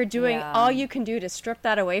 and you're doing all you can do to strip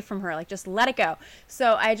that away from her. Like, just let it go.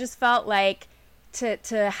 So I just felt like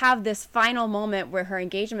to have this final moment where her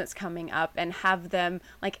engagement's coming up and have them,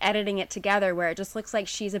 like, editing it together where it just looks like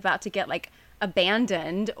she's about to get, like,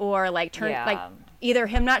 abandoned or, like, like, either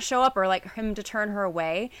him not show up or, like, him to turn her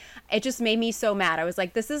away. It just made me so mad. I was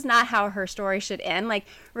like, this is not how her story should end. Like,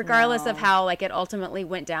 regardless of how, like, it ultimately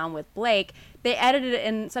went down with Blake, they edited it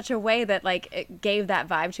in such a way that, like, it gave that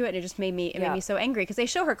vibe to it. And it just made me, made me so angry because they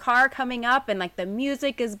show her car coming up and, like, the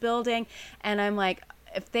music is building. And I'm like,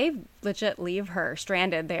 if they legit leave her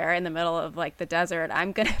stranded there in the middle of, like, the desert,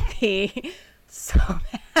 I'm going to be so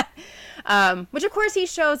mad. Which, of course, he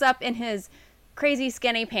shows up in his crazy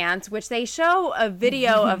skinny pants, which they show a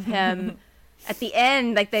video of him at the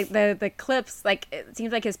end, like the clips, like it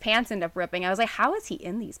seems like his pants end up ripping. I was like, how is he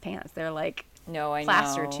in these pants? They're like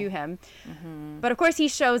plastered to him. But of course he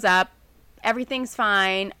shows up, everything's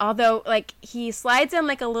fine, although like he slides in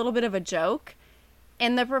like a little bit of a joke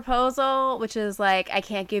in the proposal, which is like, I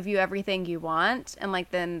can't give you everything you want, and like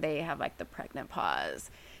then they have like the pregnant pause,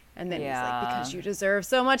 and then he's like, because you deserve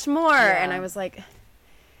so much more. And I was like,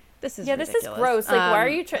 this is ridiculous. This is gross. Like, why are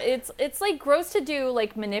you? It's like gross to do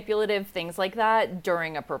like manipulative things like that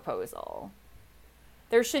during a proposal.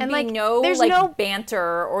 There should be no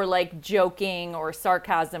banter or like joking or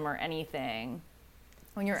sarcasm or anything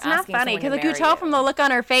when you're asking. It's not funny because like you tell from the look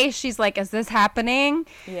on her face, she's like, "Is this happening?"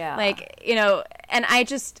 Yeah. Like, you know, and I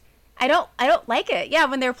don't like it. Yeah,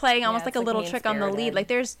 when they're playing almost like a little trick on the lead. Like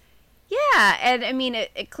there's, and I mean,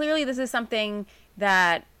 it clearly this is something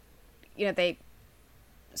that, you know, they.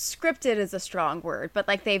 Scripted is a strong word, but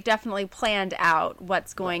like they've definitely planned out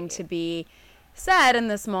what's going to be said in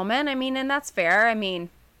this moment. I mean, and that's fair. I mean,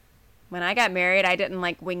 when I got married, I didn't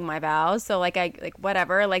like wing my vows, so like I like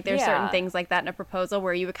whatever. Like there's certain things like that in a proposal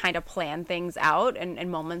where you would kind of plan things out, and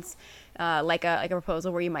moments like a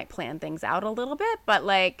proposal where you might plan things out a little bit, but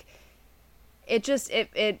like it just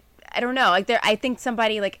it. I don't know. Like I think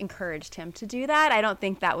somebody like encouraged him to do that. I don't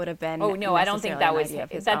think that would have been. Oh no, I don't think that was.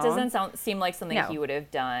 That doesn't seem like something he would have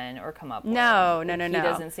done or come up with. No. He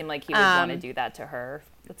doesn't seem like he would want to do that to her.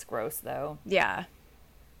 That's gross, though. Yeah,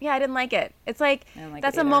 I didn't like it. It's like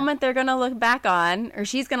that's a moment they're gonna look back on, or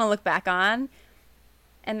she's gonna look back on,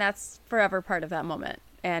 and that's forever part of that moment,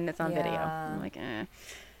 and it's on video. I'm like,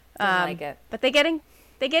 Didn't like it. But they get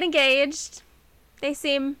engaged. They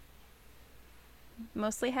seem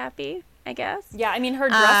mostly happy, I guess. Yeah, I mean, her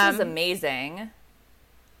dress was amazing.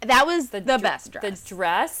 That was the best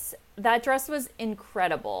dress. That dress was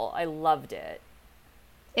incredible. I loved it.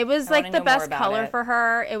 It was like the best color for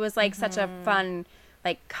her. It was like such a fun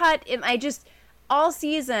like cut. And all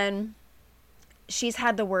season, she's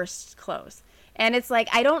had the worst clothes. And it's like,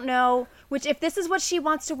 I don't know, which if this is what she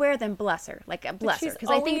wants to wear, then bless her. Like, bless her. Because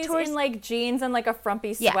I think she's in like jeans and like a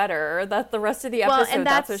frumpy sweater. That the rest of the episode,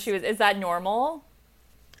 that's what she was. Is that normal?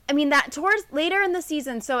 I mean, that towards later in the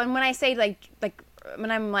season. So, and when I say like when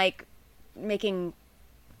I'm like making,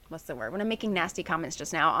 what's the word? When I'm making nasty comments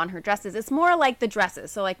just now on her dresses, it's more like the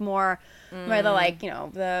dresses. So like more where the like,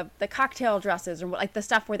 the cocktail dresses or like the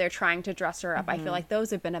stuff where they're trying to dress her up. I feel like those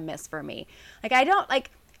have been a miss for me. Like I don't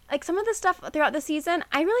like some of the stuff throughout the season,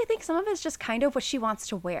 I really think some of it's just kind of what she wants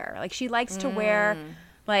to wear. Like she likes to wear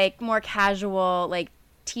like more casual like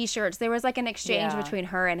t-shirts. There was like an exchange between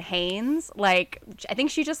her and Haynes. Like I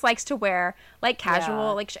think she just likes to wear like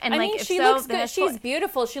casual like and I mean, she looks good. She's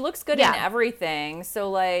beautiful. She looks good in everything.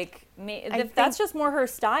 So like if that's just more her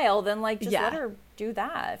style, then like just let her do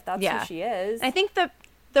that if that's who she is. I think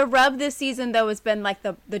the rub this season though has been like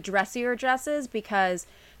the dressier dresses because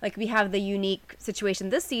like we have the unique situation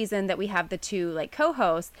this season that we have the two like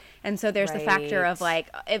co-hosts, and so there's the factor of like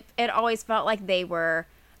it always felt like they were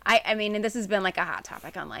I mean, and this has been like a hot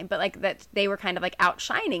topic online, but like that they were kind of like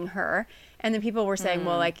outshining her, and then people were saying,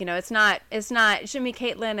 well, like it shouldn't be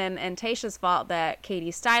Caitlin and Tayshia's fault that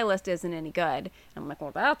Katie's stylist isn't any good. And I'm like, well,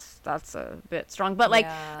 that's a bit strong, but like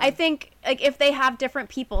I think like if they have different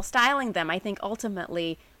people styling them, I think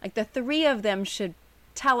ultimately like the three of them should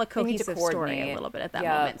tell a cohesive story a little bit at that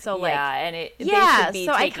moment. So like and they should be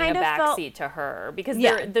taking a backseat to her because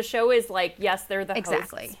the show is like they're the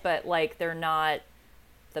hosts, but like they're not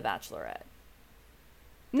the Bachelorette.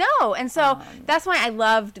 No, and so that's why I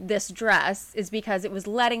loved this dress is because it was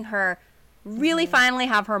letting her really finally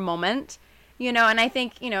have her moment, and I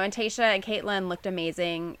think, and Tayshia and Caitlin looked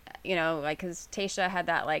amazing, like because Tayshia had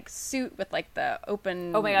that like suit with like the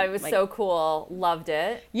open. Oh my God, it was so cool. Loved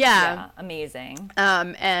it. Yeah, amazing.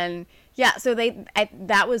 And yeah, so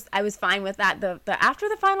I was fine with that. The after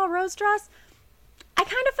the final rose dress, I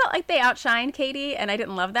kind of felt like they outshined Katie, and I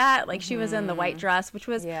didn't love that. Like she was in the white dress, which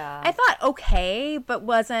was I thought okay, but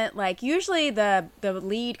wasn't like usually the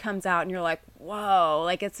lead comes out and you're like, whoa,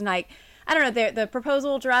 like it's like I don't know. The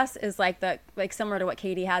proposal dress is like similar to what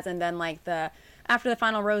Katie has, and then like the after the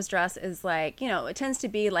final rose dress is like it tends to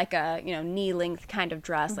be like a knee length kind of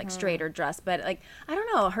dress, like straighter dress, but like I don't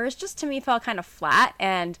know, hers just to me felt kind of flat,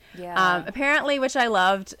 and apparently, which I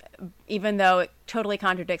loved, even though it totally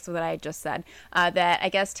contradicts what I just said, that I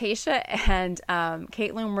guess Tayshia and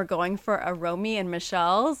Caitlin were going for a Romy and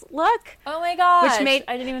Michelle's look. Oh my gosh, I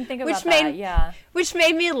didn't even think about that. Which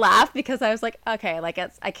made me laugh because I was like, okay, like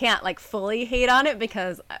I can't like fully hate on it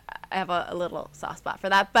because I have a little soft spot for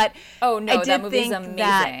that. But oh no, I did that movie's think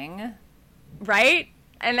amazing, right?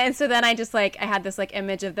 And then so then I just like I had this like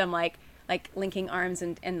image of them like linking arms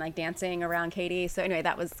and like dancing around Katie. So anyway,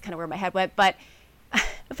 that was kind of where my head went, but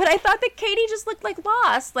I thought that Katie just looked like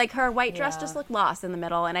lost. Like her white dress just looked lost in the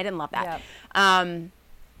middle, and I didn't love that. Yep.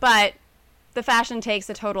 But the fashion takes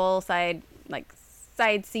a total side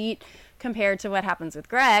seat compared to what happens with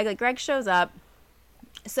Greg. Like Greg shows up.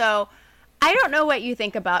 So I don't know what you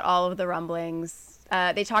think about all of the rumblings.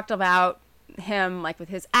 They talked about him like with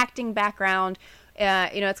his acting background.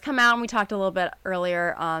 It's come out, and we talked a little bit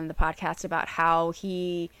earlier on the podcast about how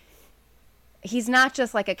he's not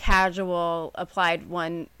just like a casual applied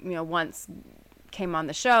one, once came on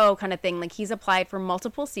the show kind of thing. Like he's applied for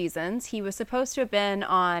multiple seasons. He was supposed to have been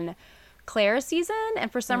on Claire's season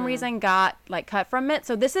and for some reason got like cut from it.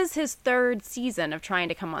 So this is his third season of trying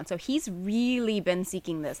to come on. So he's really been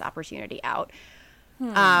seeking this opportunity out.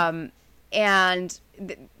 And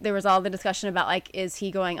there was all the discussion about like, is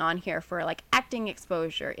he going on here for like acting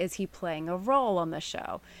exposure? Is he playing a role on the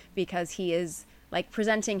show? Because he is like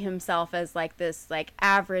presenting himself as like this like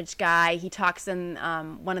average guy. He talks in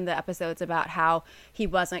one of the episodes about how he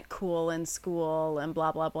wasn't cool in school and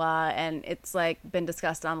blah, blah, blah. And it's like been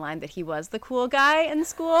discussed online that he was the cool guy in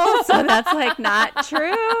school. So that's like not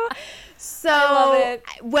true. So I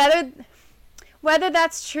love it. Whether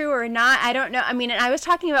that's true or not, I don't know. I mean, I was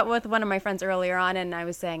talking about with one of my friends earlier on, and I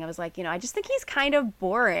was like, I just think he's kind of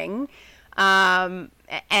boring. And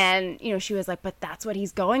she was like, but that's what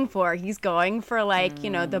he's going for. He's going for like,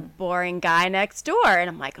 the boring guy next door. And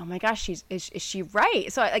I'm like, oh my gosh, is she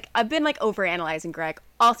right? So I've been like overanalyzing Greg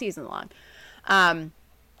all season long.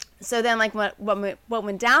 So then like what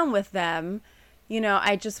went down with them,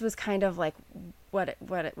 I just was kind of like, what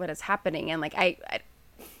is happening? And like,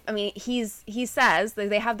 I mean, he says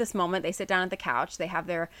they have this moment, they sit down at the couch, they have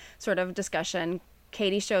their sort of discussion.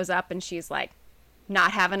 Katie shows up and she's like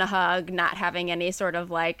not having a hug, not having any sort of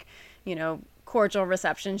like, cordial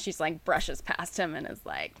reception. She's like brushes past him and is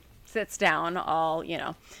like, sits down all,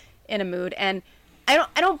 in a mood. And I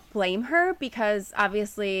don't blame her, because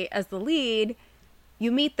obviously as the lead,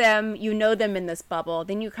 you meet them, you know them in this bubble,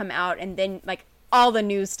 then you come out and then like all the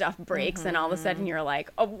news stuff breaks and all of a sudden you're like,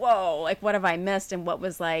 oh, whoa, like what have I missed and what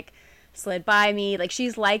was like slid by me? Like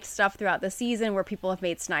she's liked stuff throughout the season where people have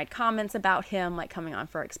made snide comments about him, like coming on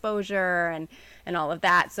for exposure and all of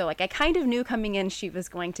that. So like I kind of knew coming in she was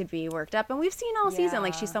going to be worked up, and we've seen all season,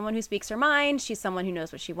 like she's someone who speaks her mind, she's someone who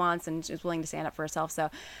knows what she wants and is willing to stand up for herself.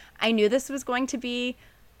 So I knew this was going to be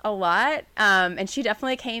a lot, and she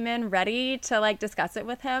definitely came in ready to like discuss it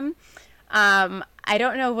with him. I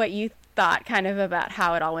don't know what you thought kind of about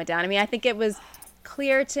how it all went down. I mean, I think it was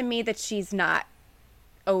clear to me that she's not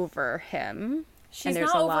over him. And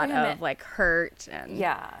there's a lot of like hurt and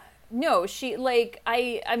no, she like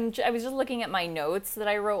I was just looking at my notes that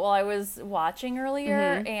I wrote while I was watching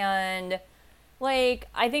earlier, and like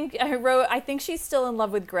I think she's still in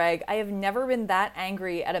love with Greg. I have never been that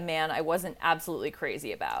angry at a man I wasn't absolutely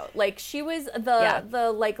crazy about. Like she was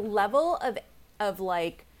the like level of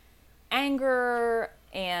like anger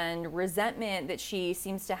and resentment that she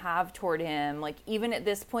seems to have toward him, like even at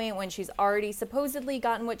this point when she's already supposedly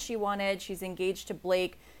gotten what she wanted, she's engaged to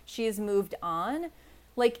Blake, she has moved on,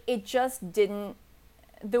 like it just didn't,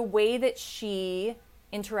 the way that she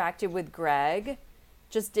interacted with Greg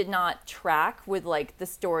just did not track with like the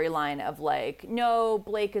storyline of like, no,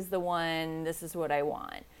 Blake is the one, this is what I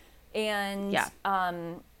want. And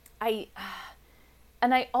I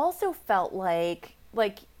also felt like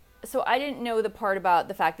so I didn't know the part about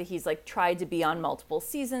the fact that he's like tried to be on multiple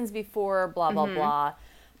seasons before, blah, blah, blah.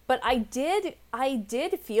 But I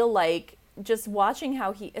did feel like just watching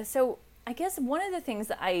how so I guess one of the things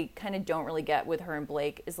that I kind of don't really get with her and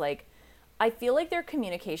Blake is like, I feel like their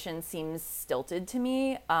communication seems stilted to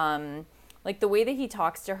me. Like the way that he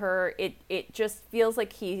talks to her, it just feels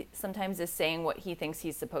like he sometimes is saying what he thinks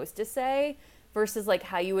he's supposed to say, versus like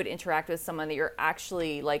how you would interact with someone that you're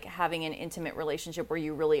actually like having an intimate relationship where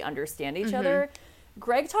you really understand each other.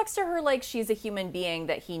 Greg talks to her like she's a human being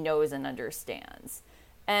that he knows and understands.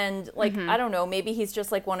 And like, I don't know, maybe he's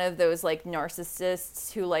just like one of those like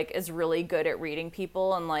narcissists who like is really good at reading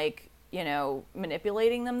people and like,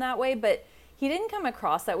 manipulating them that way. But he didn't come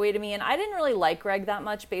across that way to me. And I didn't really like Greg that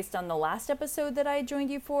much based on the last episode that I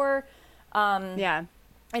joined you for.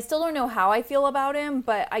 I still don't know how I feel about him,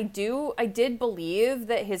 but I did believe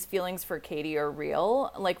that his feelings for Katie are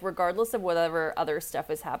real, like regardless of whatever other stuff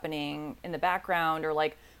is happening in the background or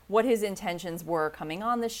like what his intentions were coming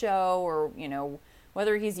on the show, or,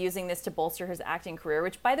 whether he's using this to bolster his acting career,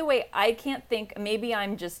 which by the way, I can't think, maybe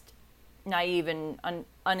I'm just naive and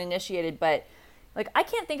uninitiated, but like I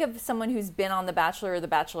can't think of someone who's been on The Bachelor or The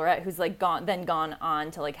Bachelorette who's like gone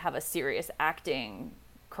on to like have a serious acting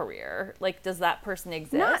career. Like, does that person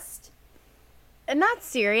exist? Not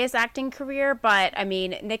serious acting career, but I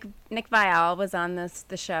mean, Nick Viall was on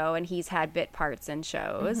the show, and he's had bit parts in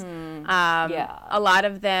shows. A lot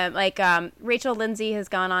of them, like Rachel Lindsay, has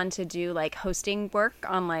gone on to do like hosting work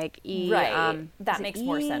on like that makes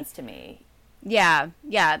more sense to me. That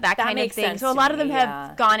kind of thing. So a lot of them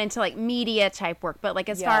have gone into like media type work, but like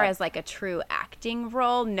as far as like a true acting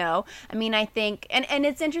role, no. I mean, I think, and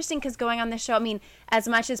it's interesting because going on the show, I mean, as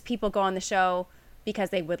much as people go on the show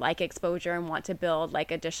because they would like exposure and want to build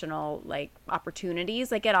like additional like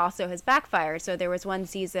opportunities, like it also has backfired. So there was one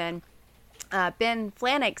season, Ben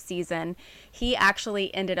Flajnik's season, he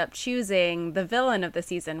actually ended up choosing the villain of the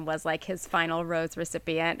season was like his final rose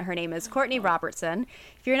recipient. Her name is Courtney Robertson.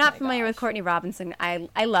 If you're not familiar with Courtney Robinson, I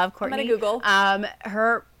love Courtney. I'm gonna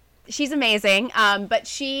Google. She's amazing. But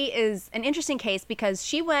she is an interesting case because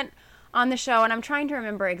she went on the show, and I'm trying to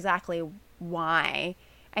remember exactly why.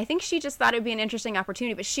 I think she just thought it would be an interesting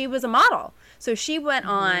opportunity, but she was a model. So she went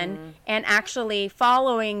on, and actually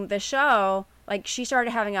following the show, like she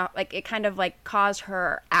started having it kind of like caused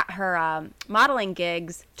her modeling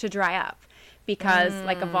gigs to dry up because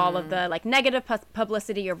like of all of the like negative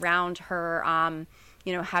publicity around her,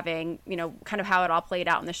 having, kind of how it all played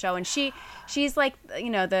out in the show. And she's like,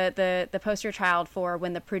 the poster child for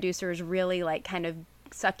when the producers really like kind of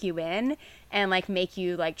suck you in and like make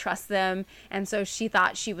you like trust them. And so she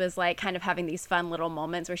thought she was like kind of having these fun little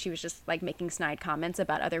moments where she was just like making snide comments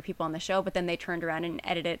about other people on the show, but then they turned around and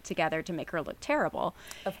edited it together to make her look terrible.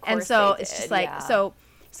 Of course. And so they it's did, just like, so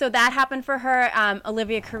So that happened for her.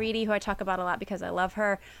 Olivia Caridi, who I talk about a lot because I love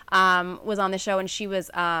her, was on the show, and she was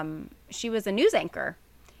a news anchor.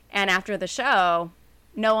 And after the show,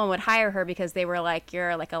 no one would hire her because they were like,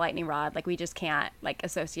 "You're like a lightning rod. Like we just can't like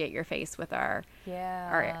associate your face with our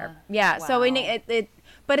Wow. So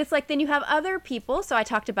but it's like then you have other people. So I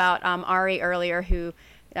talked about Ari earlier, who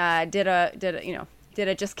did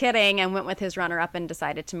a just kidding and went with his runner up and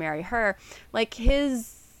decided to marry her. Like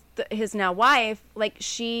his now wife, like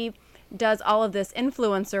she does all of this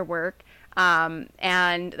influencer work,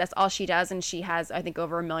 and that's all she does, and she has I think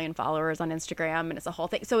over 1 million followers on Instagram, and it's a whole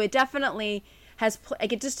thing. So it definitely has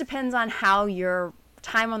like, it just depends on how your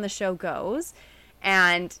time on the show goes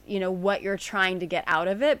and what you're trying to get out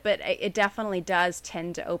of it, but it definitely does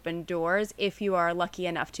tend to open doors if you are lucky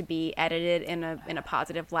enough to be edited in a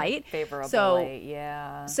positive light, favorable light.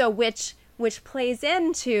 Yeah, so which plays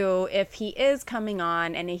into if he is coming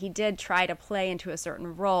on and he did try to play into a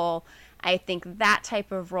certain role. I think that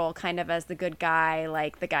type of role, kind of as the good guy,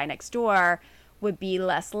 like the guy next door, would be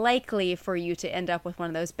less likely for you to end up with one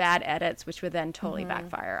of those bad edits, which would then totally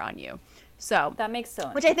backfire on you. So that makes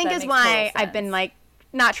sense. Which I think is why I've been like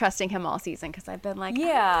not trusting him all season, because I've been like,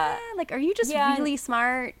 like, are you just really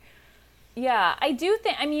smart? Yeah, I do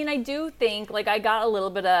think like I got a little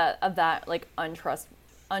bit of that like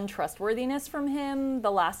untrustworthiness from him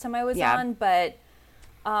the last time I was on, but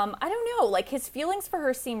I don't know, like his feelings for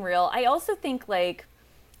her seem real. I also think like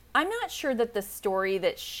I'm not sure that the story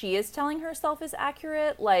that she is telling herself is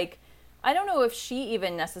accurate. Like I don't know if she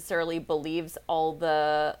even necessarily believes all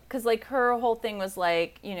the, because like her whole thing was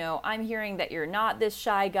like, I'm hearing that you're not this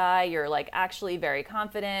shy guy, you're like actually very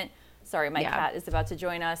confident. Sorry, my cat is about to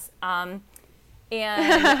join us. But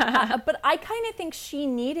I kind of think she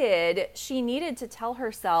needed to tell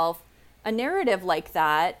herself a narrative like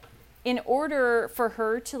that in order for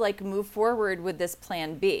her to like move forward with this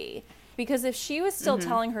plan B. Because if she was still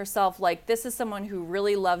telling herself like, this is someone who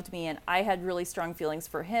really loved me and I had really strong feelings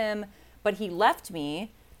for him, but he left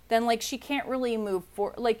me, then like she can't really move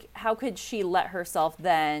forward. Like how could she let herself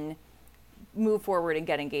then move forward and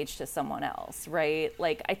get engaged to someone else, right?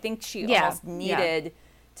 Like I think she almost needed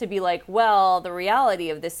to be like, well, the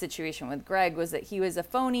reality of this situation with Greg was that he was a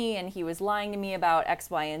phony and he was lying to me about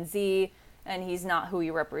X, Y, and Z, and he's not who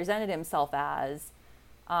he represented himself as.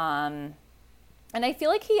 And I feel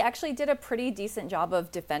like he actually did a pretty decent job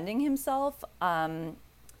of defending himself on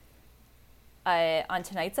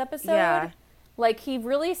tonight's episode. Yeah. Like he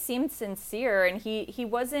really seemed sincere, and he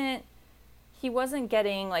wasn't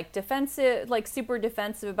getting like defensive, like super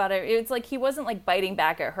defensive about it. It's like he wasn't like biting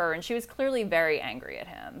back at her, and she was clearly very angry at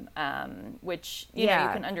him, which you know you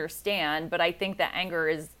can understand. But I think that anger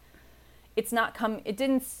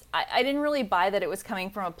I didn't really buy that it was coming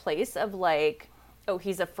from a place of like, oh,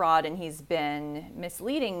 he's a fraud and he's been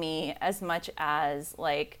misleading me, as much as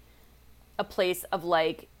like a place of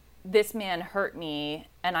like, this man hurt me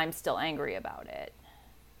and I'm still angry about it.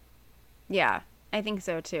 Yeah, I think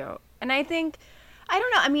so too. And I think, I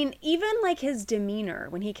don't know, I mean, even like his demeanor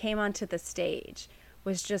when he came onto the stage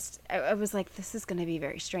was just, I was like, this is going to be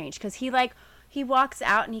very strange. Because he walks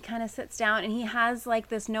out and he kind of sits down and he has like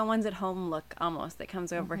this no one's at home look almost that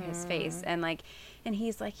comes over his face. And like, and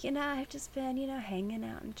he's like, I've just been, hanging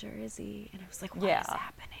out in Jersey. And I was like, what is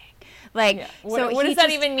happening? Like, so what does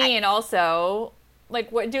that even mean also?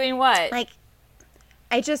 Like, what, doing what? Like,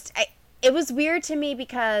 it was weird to me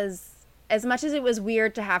because as much as it was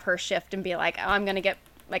weird to have her shift and be like, oh, I'm going to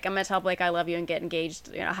tell Blake I love you and get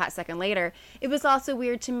engaged, a hot second later. It was also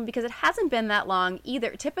weird to me because it hasn't been that long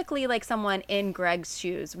either. Typically, like someone in Greg's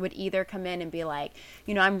shoes would either come in and be like,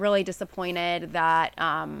 I'm really disappointed that,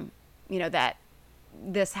 that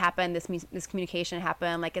this happened, this communication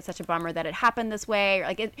happened. Like, it's such a bummer that it happened this way. Or,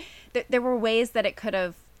 like, there were ways that he could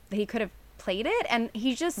have played it, and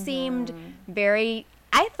he just seemed very,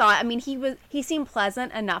 I thought, I mean, he seemed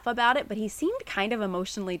pleasant enough about it, but he seemed kind of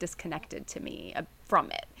emotionally disconnected to me from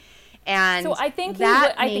it. And so I think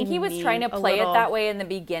he was trying to play it that way in the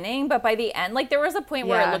beginning, but by the end, like there was a point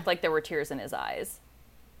where it looked like there were tears in his eyes.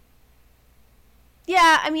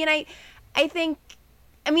 Yeah, I mean, I think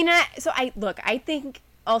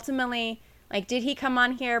ultimately, like, did he come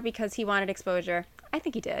on here because he wanted exposure? I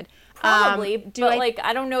think he did. Probably,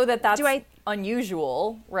 I don't know that that's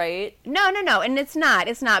unusual, right? No, and it's not.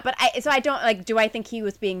 But I don't, like, do I think he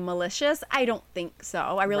was being malicious? I don't think so.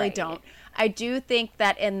 I really don't. I do think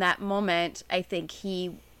that in that moment, I think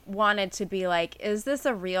he wanted to be like, is this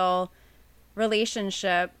a real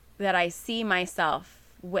relationship that I see myself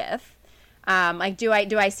with? Like, do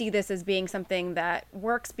I see this as being something that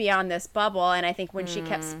works beyond this bubble? And I think when she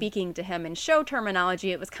kept speaking to him in show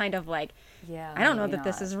terminology, it was kind of like, I don't know that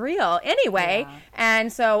this is real anyway. Yeah.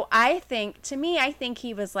 And so I think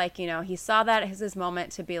he was like, he saw that as his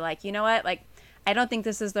moment to be like, you know what, like, I don't think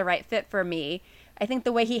this is the right fit for me. I think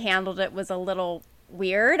the way he handled it was a little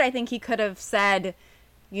weird. I think he could have said,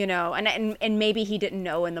 and maybe he didn't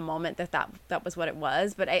know in the moment that was what it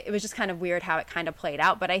was, but it was just kind of weird how it kind of played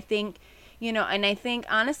out. But I think, and I think,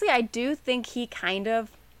 honestly, I do think he kind of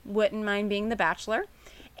wouldn't mind being the Bachelor.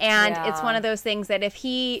 And it's one of those things that if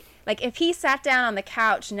he sat down on the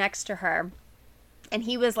couch next to her and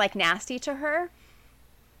he was like nasty to her,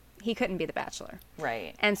 he couldn't be the Bachelor.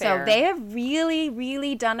 Right. And so they have really,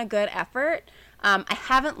 really done a good effort. I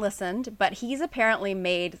haven't listened, but he's apparently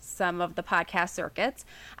made some of the podcast circuits.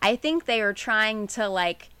 I think they are trying to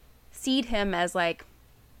like seed him as like,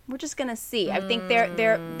 we're just gonna see. I think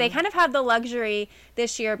they kind of have the luxury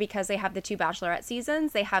this year because they have the 2 Bachelorette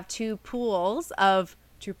seasons. They have two pools of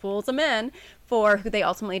men for who they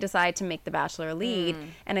ultimately decide to make the Bachelor lead.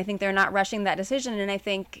 And I think they're not rushing that decision. And I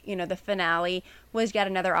think, the finale was yet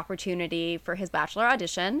another opportunity for his Bachelor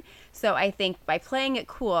audition. So I think by playing it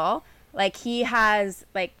cool, like he has,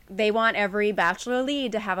 like, they want every Bachelor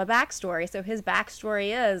lead to have a backstory. So his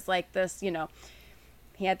backstory is like this,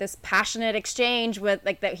 he had this passionate exchange with,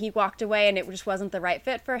 like, that he walked away and it just wasn't the right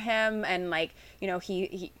fit for him. And, like,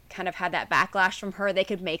 he kind of had that backlash from her. They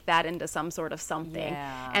could make that into some sort of something.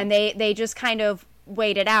 Yeah. And they just kind of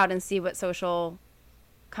wait it out and see what social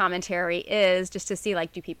commentary is, just to see,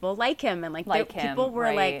 like, do people like him? And, like people were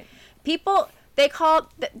right. Like, people... They call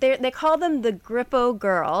them the Grippo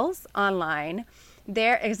girls online.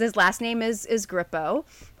 His last name is Grippo.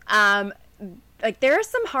 Like, there are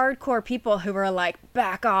some hardcore people who are like,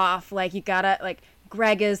 back off. Like, you gotta, like,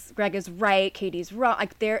 Greg is right, Katie's wrong.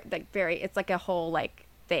 Like, they're like it's like a whole like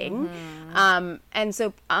thing. And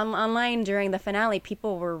so online during the finale,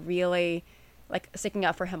 people were really like sticking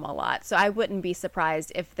up for him a lot. So I wouldn't be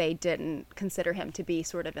surprised if they didn't consider him to be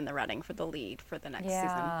sort of in the running for the lead for the next season.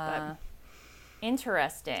 But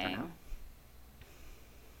interesting.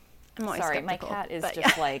 I'm always sorry, skeptical, my cat is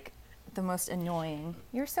just like the most annoying.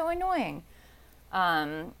 You're so annoying.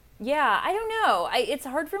 I don't know. It's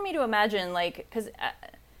hard for me to imagine, like, because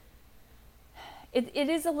it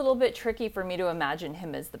is a little bit tricky for me to imagine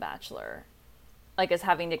him as the Bachelor, like as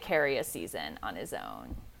having to carry a season on his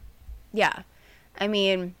own. Yeah, I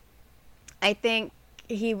mean, I think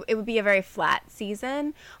it would be a very flat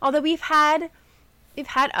season. Although we've had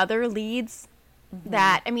other leads.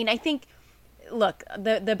 That, I mean, I think, look,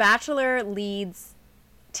 the Bachelor leads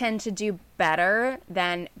tend to do better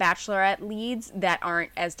than Bachelorette leads that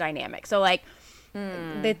aren't as dynamic. So, like,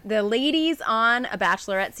 the ladies on a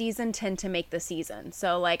Bachelorette season tend to make the season.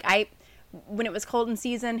 So, like, when it was Colton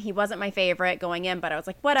season, he wasn't my favorite going in, but I was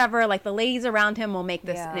like, whatever, like, the ladies around him will make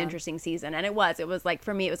this an interesting season. And it was like,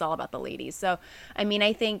 for me, it was all about the ladies. So, I mean,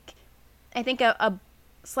 I think a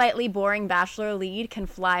slightly boring Bachelor lead can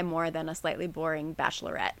fly more than a slightly boring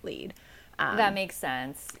Bachelorette lead. That makes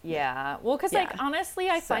sense. Yeah. Well, because like honestly,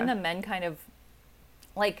 I find the men kind of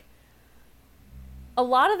like a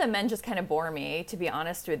lot of the men just kind of bore me, to be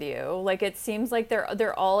honest with you. Like, it seems like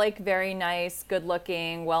they're all like very nice, good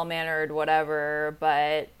looking, well mannered, whatever.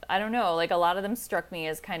 But I don't know. Like, a lot of them struck me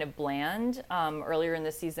as kind of bland earlier in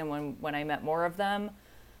the season when I met more of them.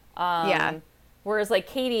 Whereas, like,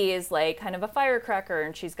 Katie is, like, kind of a firecracker,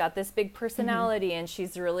 and she's got this big personality, and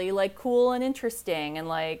she's really, like, cool and interesting, and,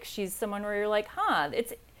 like, she's someone where you're like,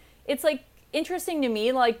 it's like, interesting to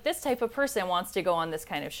me, like, this type of person wants to go on this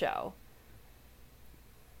kind of show.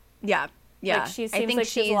 Yeah. Like, she seems like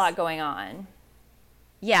she has a lot going on.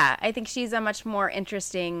 Yeah, I think she's a much more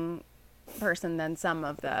interesting person than some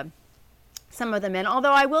of the men.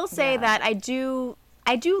 Although I will say that I do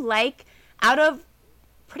like, out of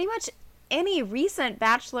pretty much any recent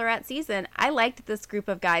Bachelorette season, I liked this group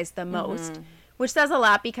of guys the most, which says a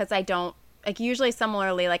lot because I don't, like, usually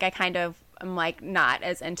similarly, like, I kind of am, like, not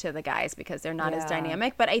as into the guys because they're not as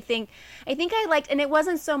dynamic, but I think I liked, and it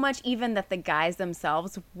wasn't so much even that the guys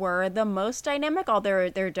themselves were the most dynamic, although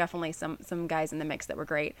there are definitely some guys in the mix that were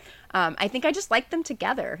great. I think I just liked them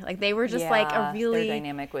together. Like, they were just like a really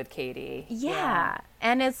dynamic with Katie. Yeah.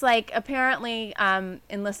 And it's like, apparently,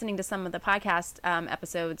 in listening to some of the podcast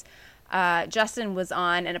episodes, Justin was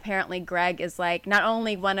on, and apparently Greg is, like, not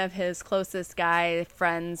only one of his closest guy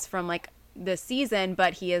friends from, like, this season,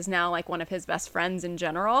 but he is now, like, one of his best friends in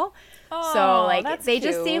general. Oh, so, like, that's they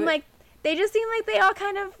cute. just seem like they just seem like they all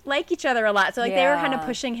kind of like each other a lot. So like they were kind of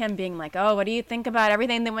pushing him, being like, "Oh, what do you think about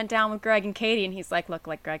everything that went down with Greg and Katie?" And he's like, "Look,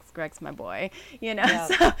 like Greg's my boy," you know.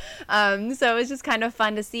 Yep. So it was just kind of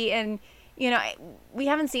fun to see, and you know, we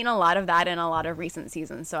haven't seen a lot of that in a lot of recent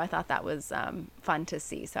seasons. So I thought that was fun to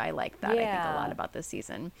see. So I liked that. I think a lot about this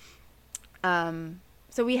season.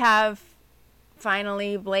 So we have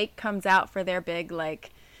finally Blake comes out for their big like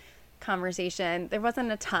conversation. There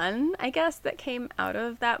wasn't a ton, I guess, that came out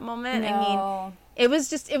of that moment. No. I mean, it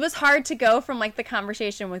was hard to go from like the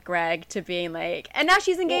conversation with Greg to being like, and now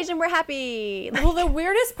she's engaged and we're happy. Well, the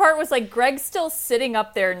weirdest part was like Greg's still sitting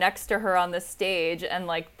up there next to her on the stage, and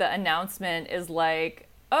like the announcement is like,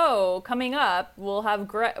 oh, coming up we'll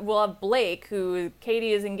have Blake, who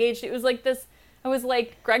Katie is engaged to. It was like this. I was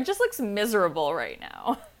like, Greg just looks miserable right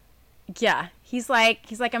now. Yeah. He's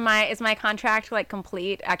like, is my contract like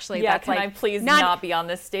complete? Actually, yeah, that's can like, I please not be on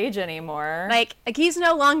this stage anymore? Like he's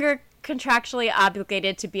no longer contractually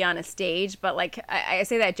obligated to be on a stage, but like I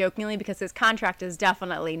say that jokingly because his contract is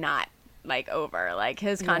definitely not like over. Like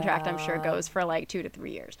his contract, I'm sure, goes for like 2 to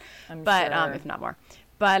 3 years, if not more.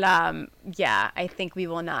 But yeah, I think we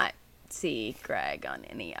will not see Greg on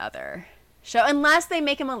any other show unless they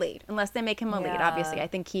make him a lead. Obviously, I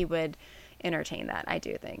think he would entertain that. I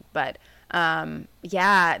do think, but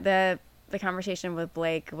yeah, the conversation with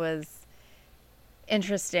Blake was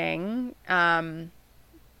interesting.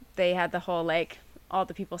 They had the whole like all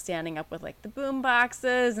the people standing up with like the boom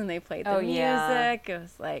boxes and they played the music. Yeah. It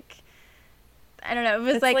was like, I don't know. It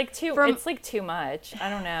was it's like too much. I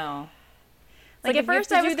don't know. Like at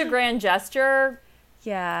first I was the grand gesture.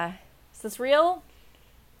 Yeah. Is this real?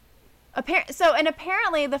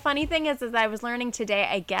 Apparently the funny thing is I was learning today,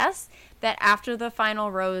 I guess, that after the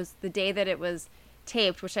final rose, the day that it was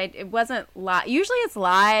taped, which it wasn't live. Usually it's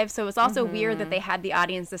live, so it's also weird that they had the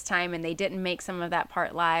audience this time and they didn't make some of that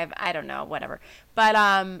part live. I don't know, whatever. But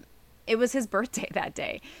it was his birthday that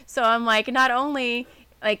day. So I'm like, not only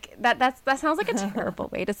like that sounds like a terrible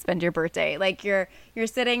way to spend your birthday. Like you're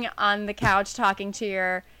sitting on the couch talking to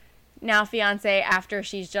your now fiance after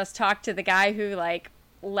she's just talked to the guy who like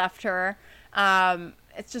left her.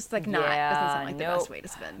 It's just like doesn't sound like the best way to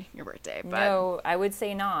spend your birthday. But no, I would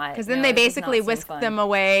say not. Because then they basically whisk them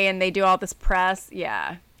away and they do all this press.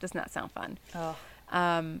 Yeah, does not sound fun. Oh.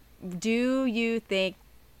 Do you think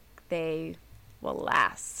they will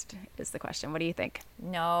last is the question. What do you think?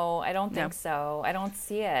 No, I don't think so. I don't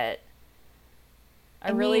see it.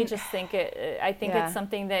 I really just think it's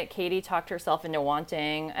something that Katie talked herself into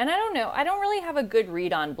wanting. And I don't know. I don't really have a good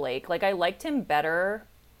read on Blake. Like, I liked him better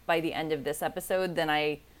by the end of this episode than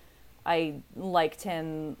I liked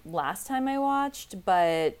him last time I watched.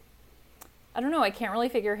 But I don't know. I can't really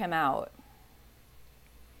figure him out.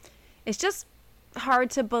 It's just hard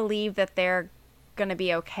to believe that they're going to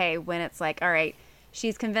be okay when it's like, all right,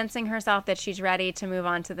 she's convincing herself that she's ready to move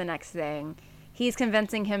on to the next thing. He's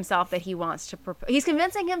convincing himself that he wants to propose. He's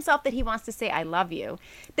convincing himself that he wants to say, I love you.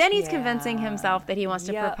 Then he's convincing himself that he wants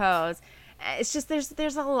to propose. It's just,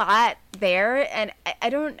 there's a lot there. And I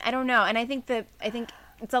don't know. And I think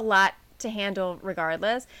it's a lot to handle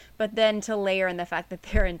regardless, but then to layer in the fact that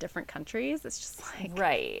they're in different countries, it's just like.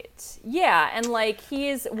 Right. Yeah. And like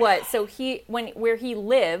he's what? So where he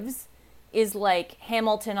lives is like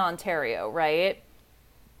Hamilton, Ontario, right?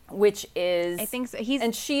 Which is, I think so.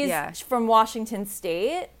 She's from Washington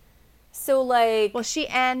State. So like, well,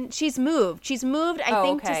 she's moved. She's moved, I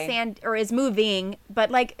think, to is moving,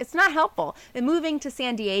 but like, it's not helpful. They're moving to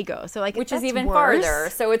San Diego. So like, which is even farther.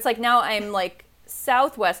 So it's like, now I'm like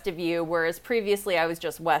southwest of you, whereas previously I was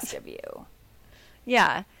just west of you.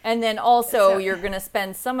 Yeah. And then also you're going to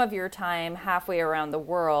spend some of your time halfway around the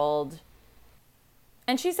world.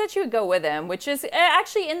 And she said she would go with him, which is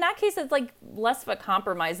actually, in that case, it's like less of a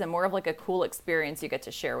compromise and more of like a cool experience you get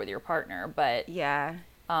to share with your partner. But yeah,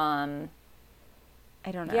 I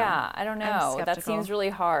don't know. Yeah, I don't know. That seems really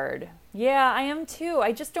hard. Yeah, I am too.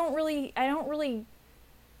 I don't really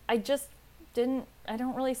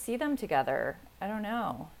see them together. I don't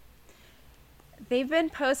know. They've been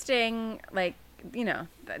posting like, you know,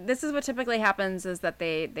 this is what typically happens is that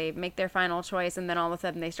they make their final choice and then all of a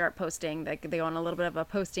sudden they start posting. They go on a little bit of a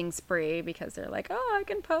posting spree because they're like, oh, I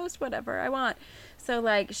can post whatever I want. So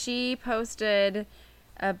like she posted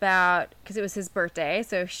because it was his birthday.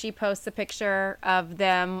 So she posts a picture of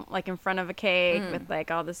them like in front of a cake with like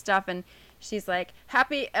all this stuff. And she's like,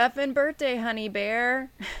 happy effing birthday, honey bear.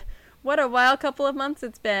 What a wild couple of months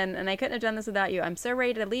it's been, and I couldn't have done this without you. I'm so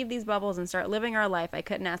ready to leave these bubbles and start living our life. I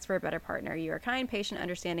couldn't ask for a better partner. You are kind, patient,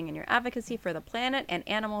 understanding, and your advocacy for the planet and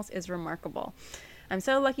animals is remarkable. I'm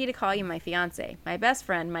so lucky to call you my fiance, my best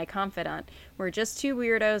friend, my confidant. We're just two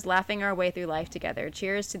weirdos laughing our way through life together.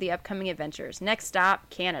 Cheers to the upcoming adventures. Next stop,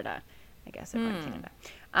 Canada. I guess they're going to Canada.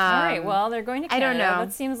 All right, well, they're going to Canada. I don't know.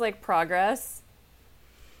 That seems like progress.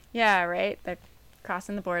 Yeah, right? They're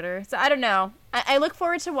crossing the border. So I don't know. I look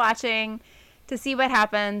forward to watching to see what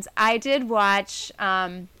happens. I did watch,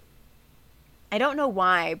 I don't know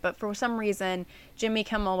why, but for some reason, Jimmy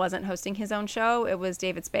Kimmel wasn't hosting his own show. It was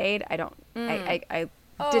David Spade. I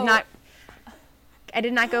did not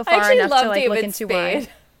go far enough to like look into why.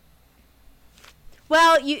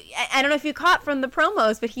 Well, I don't know if you caught from the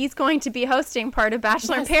promos, but he's going to be hosting part of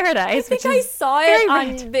Bachelor in Paradise. I think I saw it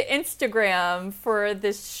on the Instagram for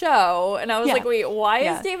this show, and I was like, wait, why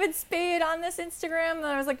is David Spade on this Instagram? And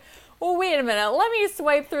I was like, well, wait a minute, let me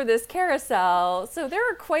swipe through this carousel. So there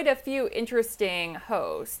are quite a few interesting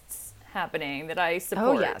hosts happening that I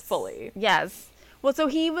support fully. Yes. Well, so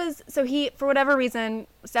he, for whatever reason,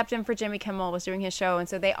 stepped in for Jimmy Kimmel, was doing his show, and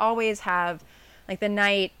so they always have, like, the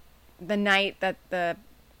night that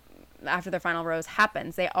after the final rose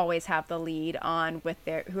happens, they always have the lead on with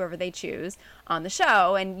whoever they choose on the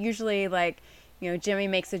show. And usually, like, Jimmy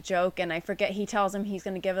makes a joke, and I forget, he tells him he's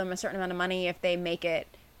going to give them a certain amount of money if they make it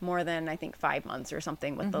more than, I think, 5 months or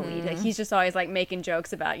something with the lead. Like, he's just always like making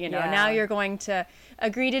jokes about, now you're going to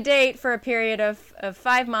agree to date for a period of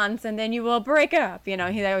 5 months and then you will break up. He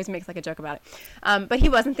always makes like a joke about it. But he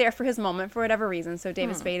wasn't there for his moment for whatever reason. So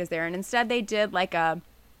David Spade is there. And instead they did like what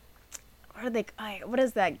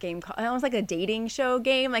is that game called? It was like a dating show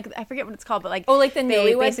game. Like, I forget what it's called, but like... Oh, like the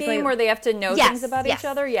Newlywed Game where they have to know things about each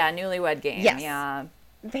other? Yeah, Newlywed Game. Yes. Yeah.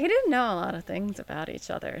 They didn't know a lot of things about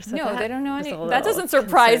each other. So no, they don't know any. That doesn't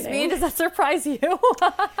surprise me. Does that surprise you?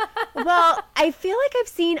 Well, I feel like I've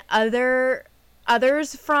seen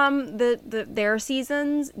others from their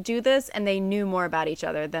seasons do this, and they knew more about each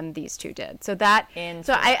other than these two did. So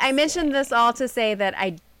I mentioned this all to say that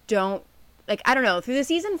I don't know, through the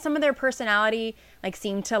season, some of their personality like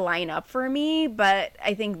seemed to line up for me, but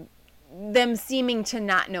I think them seeming to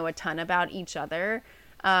not know a ton about each other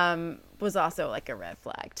was also like a red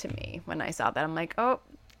flag to me when I saw that. I'm like, oh,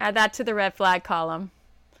 add that to the red flag column.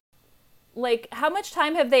 Like, how much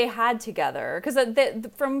time have they had together? Because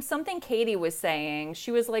from something Katie was saying,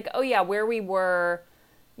 she was like, oh yeah, where we were,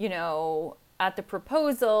 at the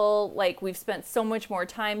proposal, like, we've spent so much more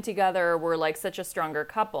time together. We're like such a stronger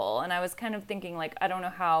couple. And I was kind of thinking, like, I don't know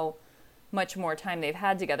how much more time they've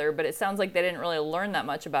had together, but it sounds like they didn't really learn that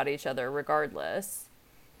much about each other regardless.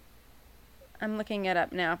 I'm looking it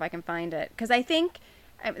up now if I can find it. Because I think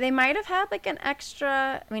they might have had like an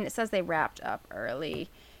extra... I mean, it says they wrapped up early.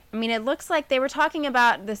 I mean, it looks like they were talking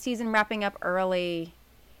about the season wrapping up early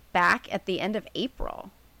back at the end of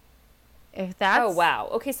April. If that's... Oh, wow.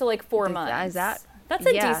 Okay, so like 4 months. Is that... That's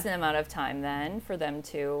a decent amount of time then for them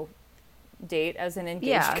to date as an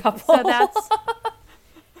engaged couple. So that's...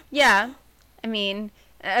 Yeah. I mean,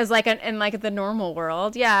 as like in like the normal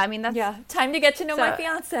world. Yeah, I mean, that's... Yeah, time to get to know my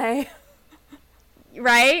fiance.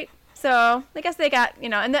 Right? So I guess they got,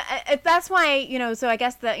 and that's why, so I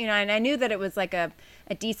guess that, and I knew that it was like a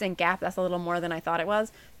decent gap. That's a little more than I thought it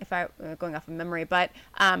was, if I going off of memory. But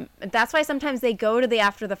that's why sometimes they go to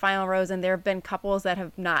after the final rose, and there have been couples that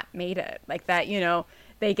have not made it. Like that,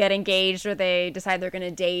 they get engaged or they decide they're going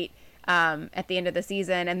to date at the end of the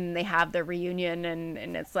season, and they have the reunion,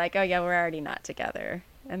 and it's like, oh yeah, we're already not together.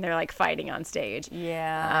 And they're like fighting on stage.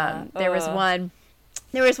 Yeah. There was one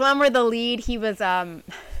where the lead, he was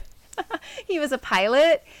he was a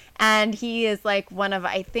pilot, and he is like one of,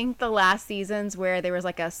 I think, the last seasons where there was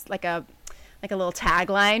like a little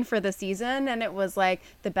tagline for the season, and it was like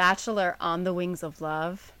The Bachelor on the Wings of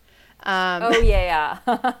Love. Oh yeah,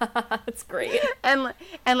 that's great. And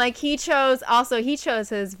like he chose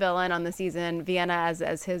his villain on the season, Vienna,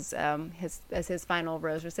 as his final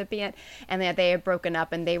rose recipient, and they had broken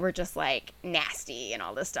up, and they were just like nasty and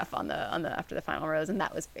all this stuff on the after the final rose, and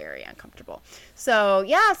that was very uncomfortable. So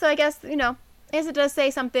yeah, so I guess it does say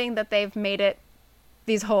something that they've made it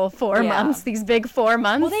these whole 4 months, these big 4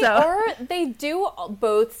 months. Well, they do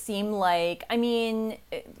both seem like, I mean,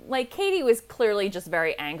 like Katie was clearly just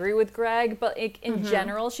very angry with Greg, but in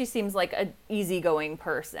general, she seems like an easygoing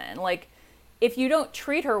person. Like, if you don't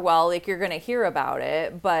treat her well, like, you're going to hear about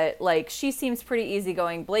it, but like, she seems pretty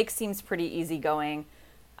easygoing. Blake seems pretty easygoing.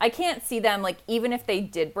 I can't see them, like, even if they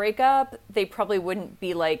did break up, they probably wouldn't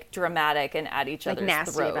be like dramatic and at each other's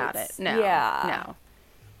nasty throats about it. No. Yeah.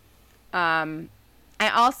 No. I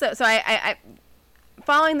also, so I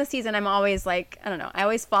following the season, I'm always like, I don't know, I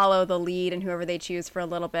always follow the lead and whoever they choose for a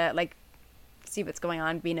little bit, like see what's going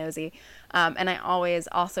on, be nosy. And I always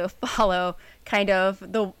also follow kind of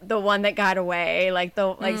the one that got away,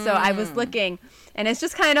 so I was looking, and it's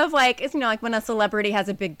just kind of like, it's, like when a celebrity has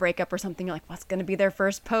a big breakup or something, you're like, what's going to be their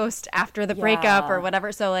first post after the breakup or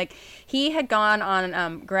whatever. So like he had gone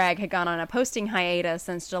on, Greg had gone on a posting hiatus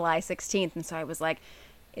since July 16th. And so I was like,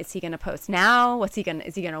 is he going to post now? Is he going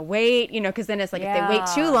to wait? Because then it's like, if they wait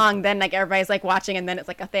too long, then like everybody's like watching, and then it's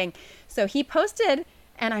like a thing. So he posted,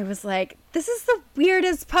 and I was like, this is the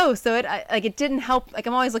weirdest post. So it didn't help. Like,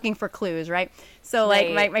 I'm always looking for clues, right? So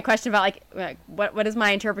like my question about like what is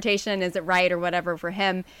my interpretation? Is it right or whatever for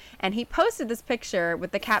him? And he posted this picture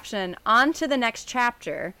with the caption, "On to the next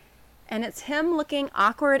chapter," and it's him looking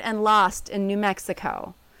awkward and lost in New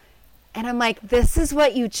Mexico. And I'm like, this is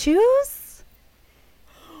what you choose?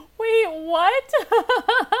 Wait, what?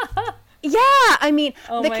 Yeah, I mean,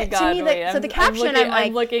 oh my God, so the caption,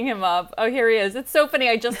 I'm looking him up. Oh, here he is. It's so funny.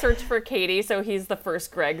 I just searched for Katie, so he's the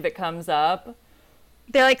first Greg that comes up.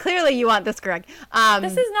 They're like, clearly you want this Greg.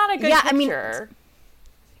 This is not a good picture.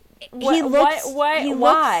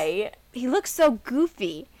 Why? He looks so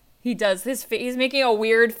goofy. He does. He's making a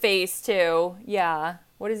weird face too. Yeah.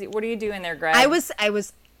 What are you doing there, Greg? I was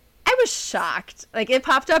shocked. Like, it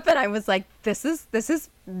popped up and I was like, this is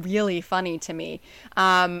really funny to me.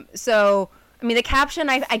 So, I mean, the caption,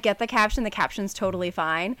 I get the caption. The caption's totally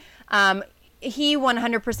fine. He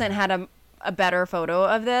 100% had a better photo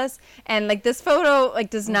of this. And like, this photo,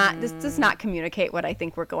 like, this does not communicate what I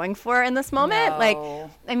think we're going for in this moment. No. Like,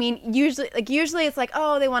 I mean, usually it's like,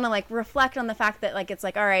 oh, they want to like reflect on the fact that like, it's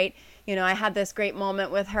like, all right, I had this great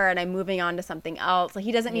moment with her and I'm moving on to something else. Like,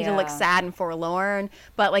 he doesn't need to look sad and forlorn,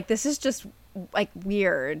 but like, this is just like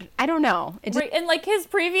weird. I don't know. And like his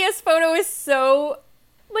previous photo is so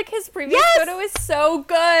photo is so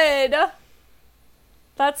good.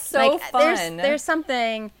 That's so like, fun. There's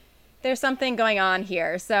something going on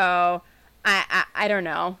here. So I don't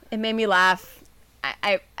know. It made me laugh.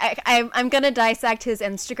 I'm going to dissect his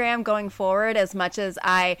Instagram going forward as much as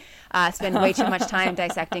I spend way too much time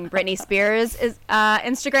dissecting Britney Spears'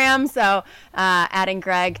 Instagram. So adding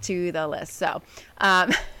Greg to the list. So,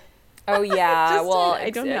 oh, yeah. Well, I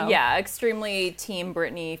don't know. Yeah, extremely team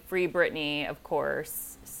Britney, free Britney, of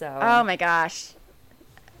course. So. Oh, my gosh.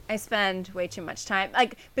 I spend way too much time,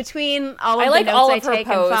 like, between all of the notes all I of her take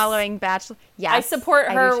posts. And following Bachelor. Yes, I support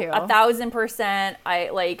her I 1,000%. I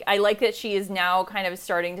like that she is now kind of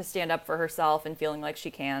starting to stand up for herself and feeling like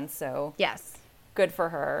she can. So yes, good for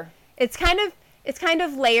her. It's kind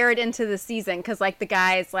of layered into the season because like the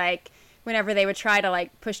guys, like, whenever they would try to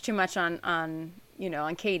like push too much on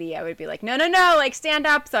Katie, I would be like, no, like, stand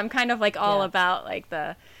up. So I'm kind of like all about like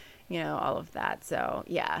the, all of that. So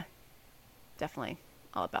yeah, definitely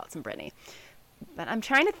all about some Britney. But I'm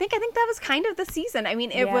trying to think. I think that was kind of the season. I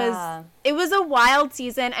mean, it was a wild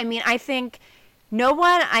season. I mean, I think no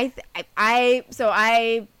one. So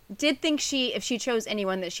I did think if she chose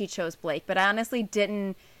anyone, that she chose Blake. But I honestly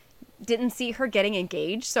didn't see her getting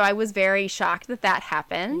engaged. So I was very shocked that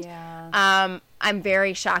happened. Yeah. I'm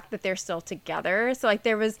very shocked that they're still together. So like,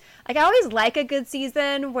 there was like, I always like a good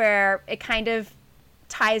season where it kind of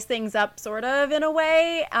ties things up sort of in a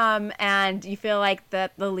way, and you feel like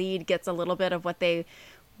that the lead gets a little bit of what they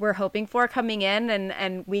were hoping for coming in,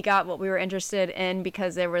 and we got what we were interested in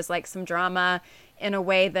because there was like some drama in a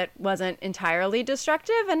way that wasn't entirely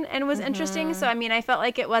destructive and was interesting. So I mean, I felt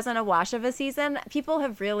like it wasn't a wash of a season. People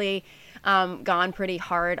have really gone pretty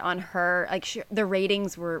hard on her. Like, the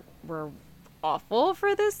ratings were awful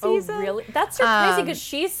for this season. Oh, really? That's so crazy because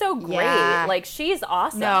she's so great. Yeah. Like, she's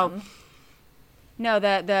awesome. No,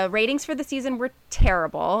 the ratings for the season were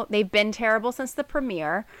terrible. They've been terrible since the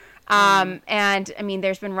premiere. And I mean,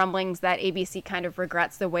 there's been rumblings that ABC kind of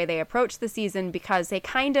regrets the way they approached the season because they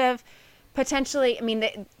kind of potentially, I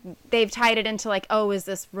mean, they've tied it into like, oh, is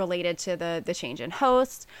this related to the change in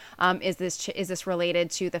host? Is this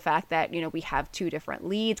related to the fact that, we have two different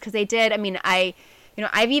leads? Because they did. I mean,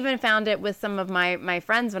 I've even found it with some of my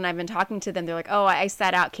friends when I've been talking to them. They're like, oh, I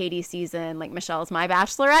sat out Katie's season. Like, Michelle's my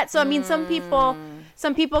Bachelorette. So, I mean, some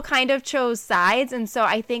people kind of chose sides. And so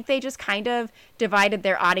I think they just kind of divided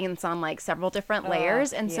their audience on like several different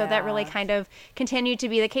layers. And so that really kind of continued to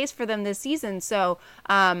be the case for them this season. So,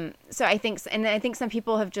 I think some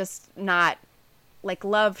people have just not like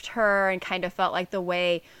loved her and kind of felt like the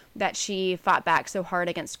way that she fought back so hard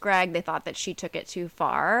against Greg, they thought that she took it too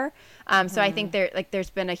far. So I think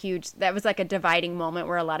there's been that was like a dividing moment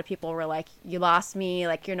where a lot of people were like, you lost me,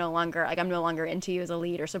 like, you're no longer, like, I'm no longer into you as a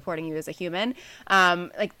lead or supporting you as a human.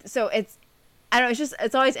 So I don't know,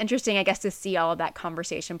 it's always interesting, I guess, to see all of that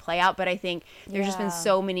conversation play out. But I think there's just been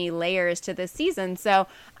so many layers to this season. So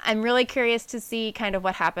I'm really curious to see kind of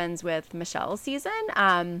what happens with Michelle's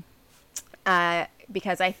season.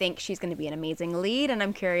 Because I think she's going to be an amazing lead, and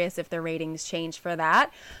I'm curious if the ratings change for that.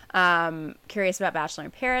 Curious about Bachelor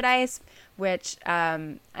in Paradise, which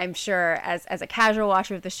I'm sure as a casual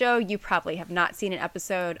watcher of the show, you probably have not seen an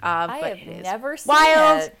episode of. I have never seen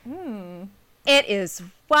wild. It. It is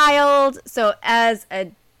wild. So as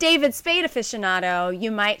a David Spade aficionado,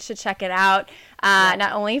 you should check it out.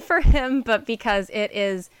 Not only for him, but because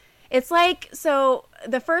it's like, so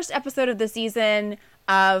the first episode of the season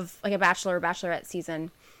of like a Bachelor or Bachelorette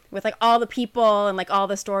season with like all the people and like all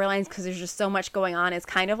the storylines, because there's just so much going on. It's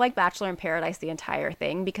kind of like Bachelor in Paradise, the entire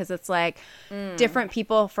thing, because it's like different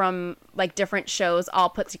people from like different shows all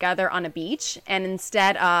put together on a beach. And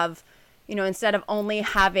instead of only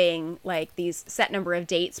having like these set number of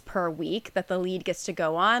dates per week that the lead gets to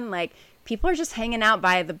go on, like people are just hanging out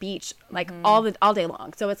by the beach like all day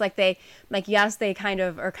long. So it's like they kind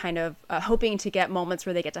of hoping to get moments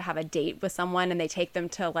where they get to have a date with someone, and they take them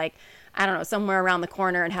to like, I don't know, somewhere around the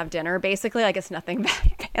corner and have dinner, basically. Like, it's nothing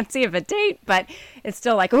that fancy of a date, but it's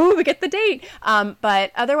still like, oh, we get the date.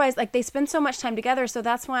 But otherwise, like, they spend so much time together. So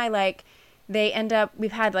that's why, like,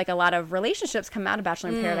 we've had like a lot of relationships come out of Bachelor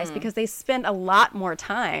in Paradise, because they spend a lot more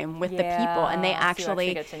time with the people, and they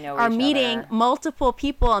actually are meeting multiple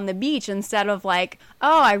people on the beach, instead of like,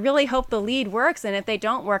 oh, I really hope the lead works, and if they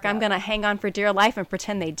don't work, I'm going to hang on for dear life and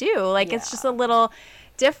pretend they do. Like, it's just a little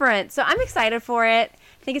different. So I'm excited for it.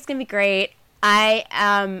 I think it's going to be great. I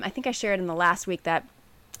think I shared in the last week that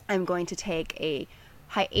I'm going to take a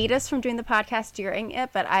hiatus from doing the podcast during it,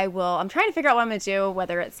 but I'm trying to figure out what I'm going to do,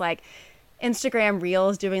 whether it's like Instagram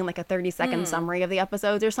Reels doing like a 30-second summary of the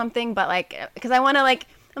episodes or something, but like, because I want to like,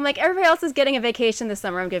 I'm like, everybody else is getting a vacation this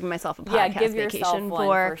summer, I'm giving myself a podcast give vacation yourself one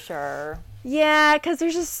for sure. Yeah, because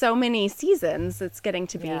there's just so many seasons. It's getting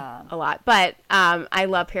to be a lot. But I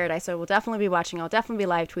love Paradise, so we'll definitely be watching. I'll definitely be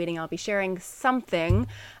live tweeting. I'll be sharing something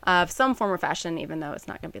of some form or fashion, even though it's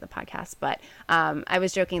not going to be the podcast. But I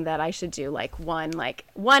was joking that I should do like one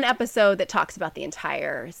episode that talks about the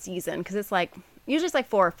entire season, because it's like, usually it's like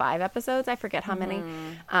 4 or 5 episodes. I forget how many.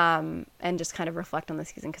 And just kind of reflect on the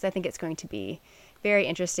season, because I think it's going to be very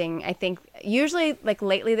interesting. I think usually, like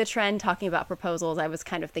lately, the trend talking about proposals, I was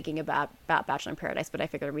kind of thinking about Bachelor in Paradise, but I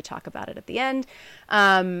figured we'd talk about it at the end.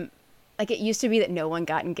 Like, it used to be that no one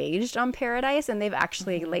got engaged on Paradise, and they've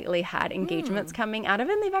actually lately had engagements coming out of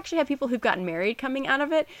it, and they've actually had people who've gotten married coming out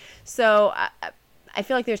of it. So I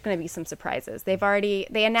feel like there's going to be some surprises. They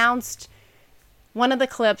announced one of the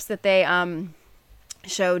clips that they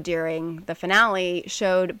showed during the finale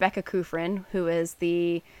showed Becca Kufrin, who is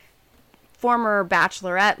the former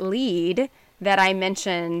Bachelorette lead that I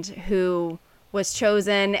mentioned, who was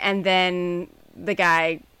chosen and then the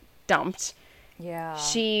guy dumped. Yeah.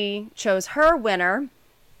 She chose her winner.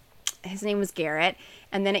 His name was Garrett.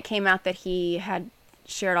 And then it came out that he had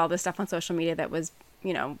shared all this stuff on social media that was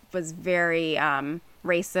very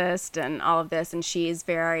racist and all of this. And she's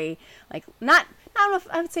very, like, I don't know if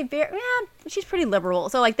I would say very, she's pretty liberal.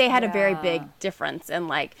 So like, they had a very big difference in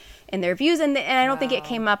their views, and I don't think it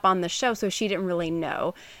came up on the show, so she didn't really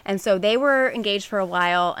know. And so they were engaged for a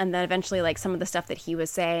while, and then eventually, like, some of the stuff that he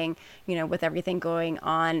was saying, with everything going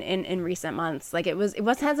on in recent months, like, it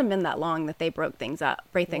hasn't been that long that they broke things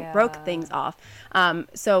off.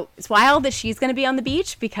 So it's wild that she's going to be on the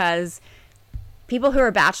beach, because people who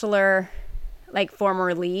are Bachelor, like,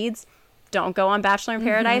 former leads don't go on Bachelor in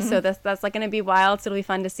Paradise. So that's like going to be wild. So it'll be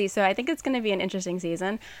fun to see. So I think it's going to be an interesting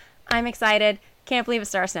season. I'm excited. Can't believe it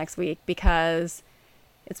starts next week, because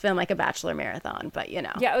it's been like a Bachelor marathon, but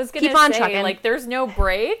Yeah, I was going to say, trucking. Like, there's no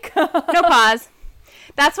break. No pause.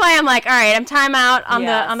 That's why I'm like, all right, I'm time out on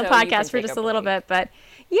the podcast for just a little bit, but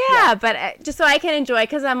but just so I can enjoy,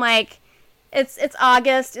 because I'm like, it's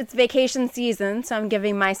August, it's vacation season, so I'm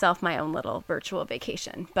giving myself my own little virtual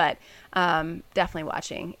vacation, but definitely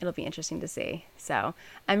watching. It'll be interesting to see. So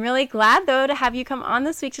I'm really glad, though, to have you come on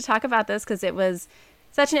this week to talk about this, because it was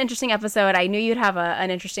such an interesting episode. I knew you'd have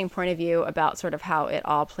an interesting point of view about sort of how it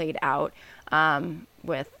all played out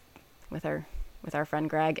with our friend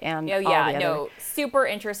Greg and super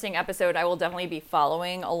interesting episode. I will definitely be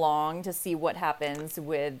following along to see what happens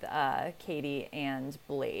with Katie and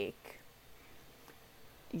Blake.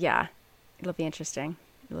 Yeah, it'll be interesting.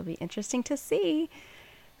 It'll be interesting to see.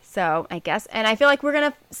 So I guess, and I feel like we're going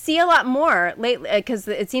to see a lot more lately, because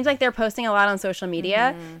it seems like they're posting a lot on social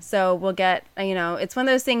media. So we'll get, it's one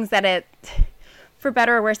of those things that for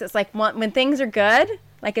better or worse, it's like when things are good,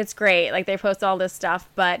 Like, it's great. Like, they post all this stuff,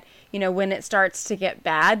 but, you know, when it starts to get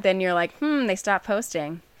bad, then you're like, they stop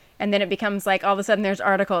posting. And then it becomes like, all of a sudden there's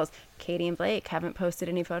articles, Katie and Blake haven't posted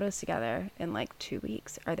any photos together in like 2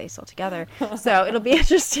 weeks. Are they still together? So it'll be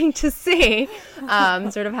interesting to see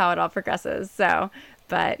sort of how it all progresses. So,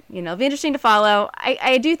 but, you know, it'll be interesting to follow.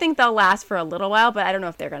 I do think they'll last for a little while, but I don't know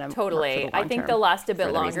if they're going to. Totally. I think they'll last a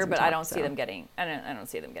bit longer, but I don't see them getting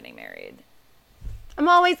married. I'm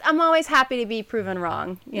always happy to be proven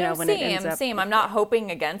wrong, you know, when it ends up. Same. I'm not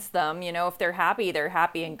hoping against them. You know, if they're happy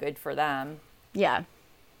and good for them. Yeah.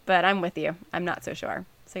 But I'm with you. I'm not so sure.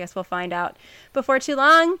 So I guess we'll find out before too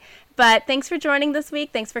long. But thanks for joining this week.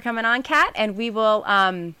 Thanks for coming on, Kat. And we will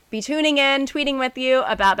be tuning in, tweeting with you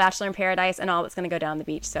about Bachelor in Paradise and all that's going to go down the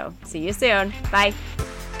beach. So see you soon. Bye.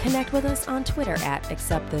 Connect with us on Twitter at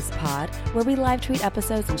AcceptThisPod, where we live tweet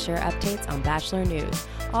episodes and share updates on Bachelor news.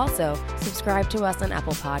 Also, subscribe to us on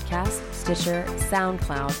Apple Podcasts, Stitcher,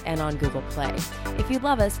 SoundCloud, and on Google Play. If you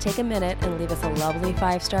love us, take a minute and leave us a lovely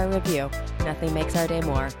 5-star review. Nothing makes our day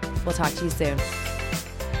more. We'll talk to you soon.